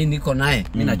gari yenye mimi niko naye,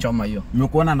 mimi nachoma hiyo.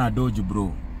 Nimekuona na Dodge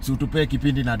bro. Si utupee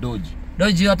kipindi na Dodge.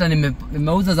 Dodge hata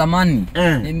nimeuza zamani.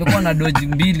 Nimekuwa na Dodge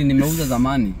 2 nimeuza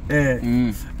zamani.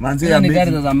 Manzi ni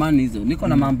gari za zamani hizo. Niko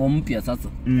na mambo mpya sasa.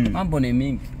 Mambo ni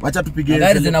mingi. Wacha tupige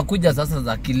gari zinakuja sasa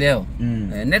za kileo.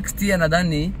 Next year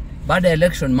nadhani baada ya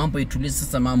election mambo itulie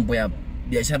sasa, mambo ya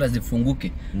biashara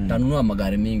zifunguke. Tanunua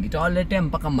magari mengi. Tawaletea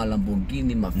mpaka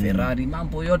Lamborghini, Ferrari,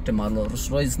 mambo yote, Rolls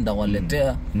Royce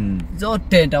ndawaletea.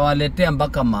 Zote ndawaletea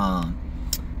mpaka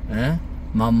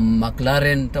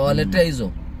McLaren tawaletea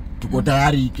hizo. Tuko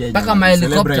tayari Kenya. Paka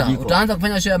helicopter. Utaanza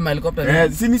kufanya show ya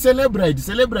helicopter. Si ni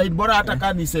Celebrate bora hata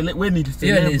kama ni wewe ni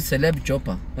Celeb. Ni Celeb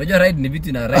chopper. Unajua ride ni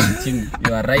vitu na ride chini.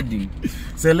 You are riding.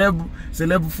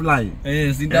 Celeb fly.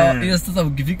 Sinda hiyo sasa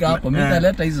ukifika hapo mimi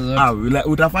nitaleta hizo zote.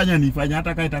 Utafanya nifanye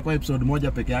hata kama itakuwa episode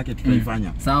moja peke yake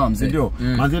tutaifanya. Sawa mzee. Ndio.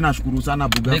 Manze nashukuru sana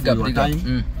Buga for your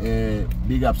time.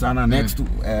 Big up sana. Next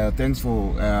thanks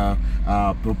for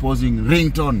proposing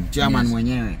Ringtone chairman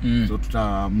mwenyewe. So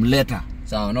tutamleta.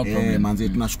 So no problem. Manze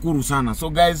tunashukuru sana. So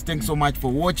guys, thanks so much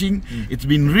for watching. It's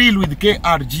been real with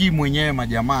KRG mwenyewe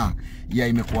majamaa.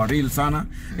 Imekuwa real sana.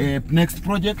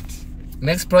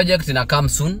 Next project ina come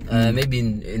soon. Maybe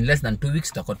in less than 2 weeks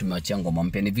tutakuwa tumeachia ngoma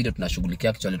mpya. Ni video tunashughulikia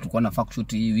actually, tulikuwa na fact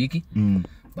shoot hii wiki.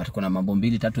 But kuna mambo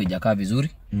 2-3 haijakaa vizuri.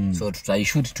 So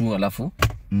tutaishoot tu alafu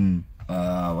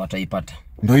wataipata.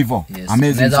 Ndio hivyo. Amazing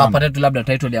sana. Naweza wapata tu labda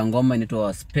title ya ngoma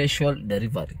inaitwa Special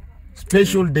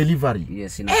Delivery.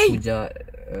 Yes, inakuja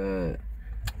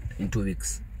in 2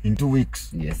 weeks. In 2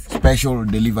 weeks. Yes. Special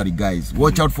delivery guys.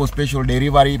 Watch out for special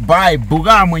delivery by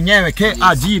Buga mwenyewe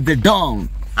KRG the Don.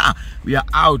 We are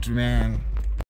out man.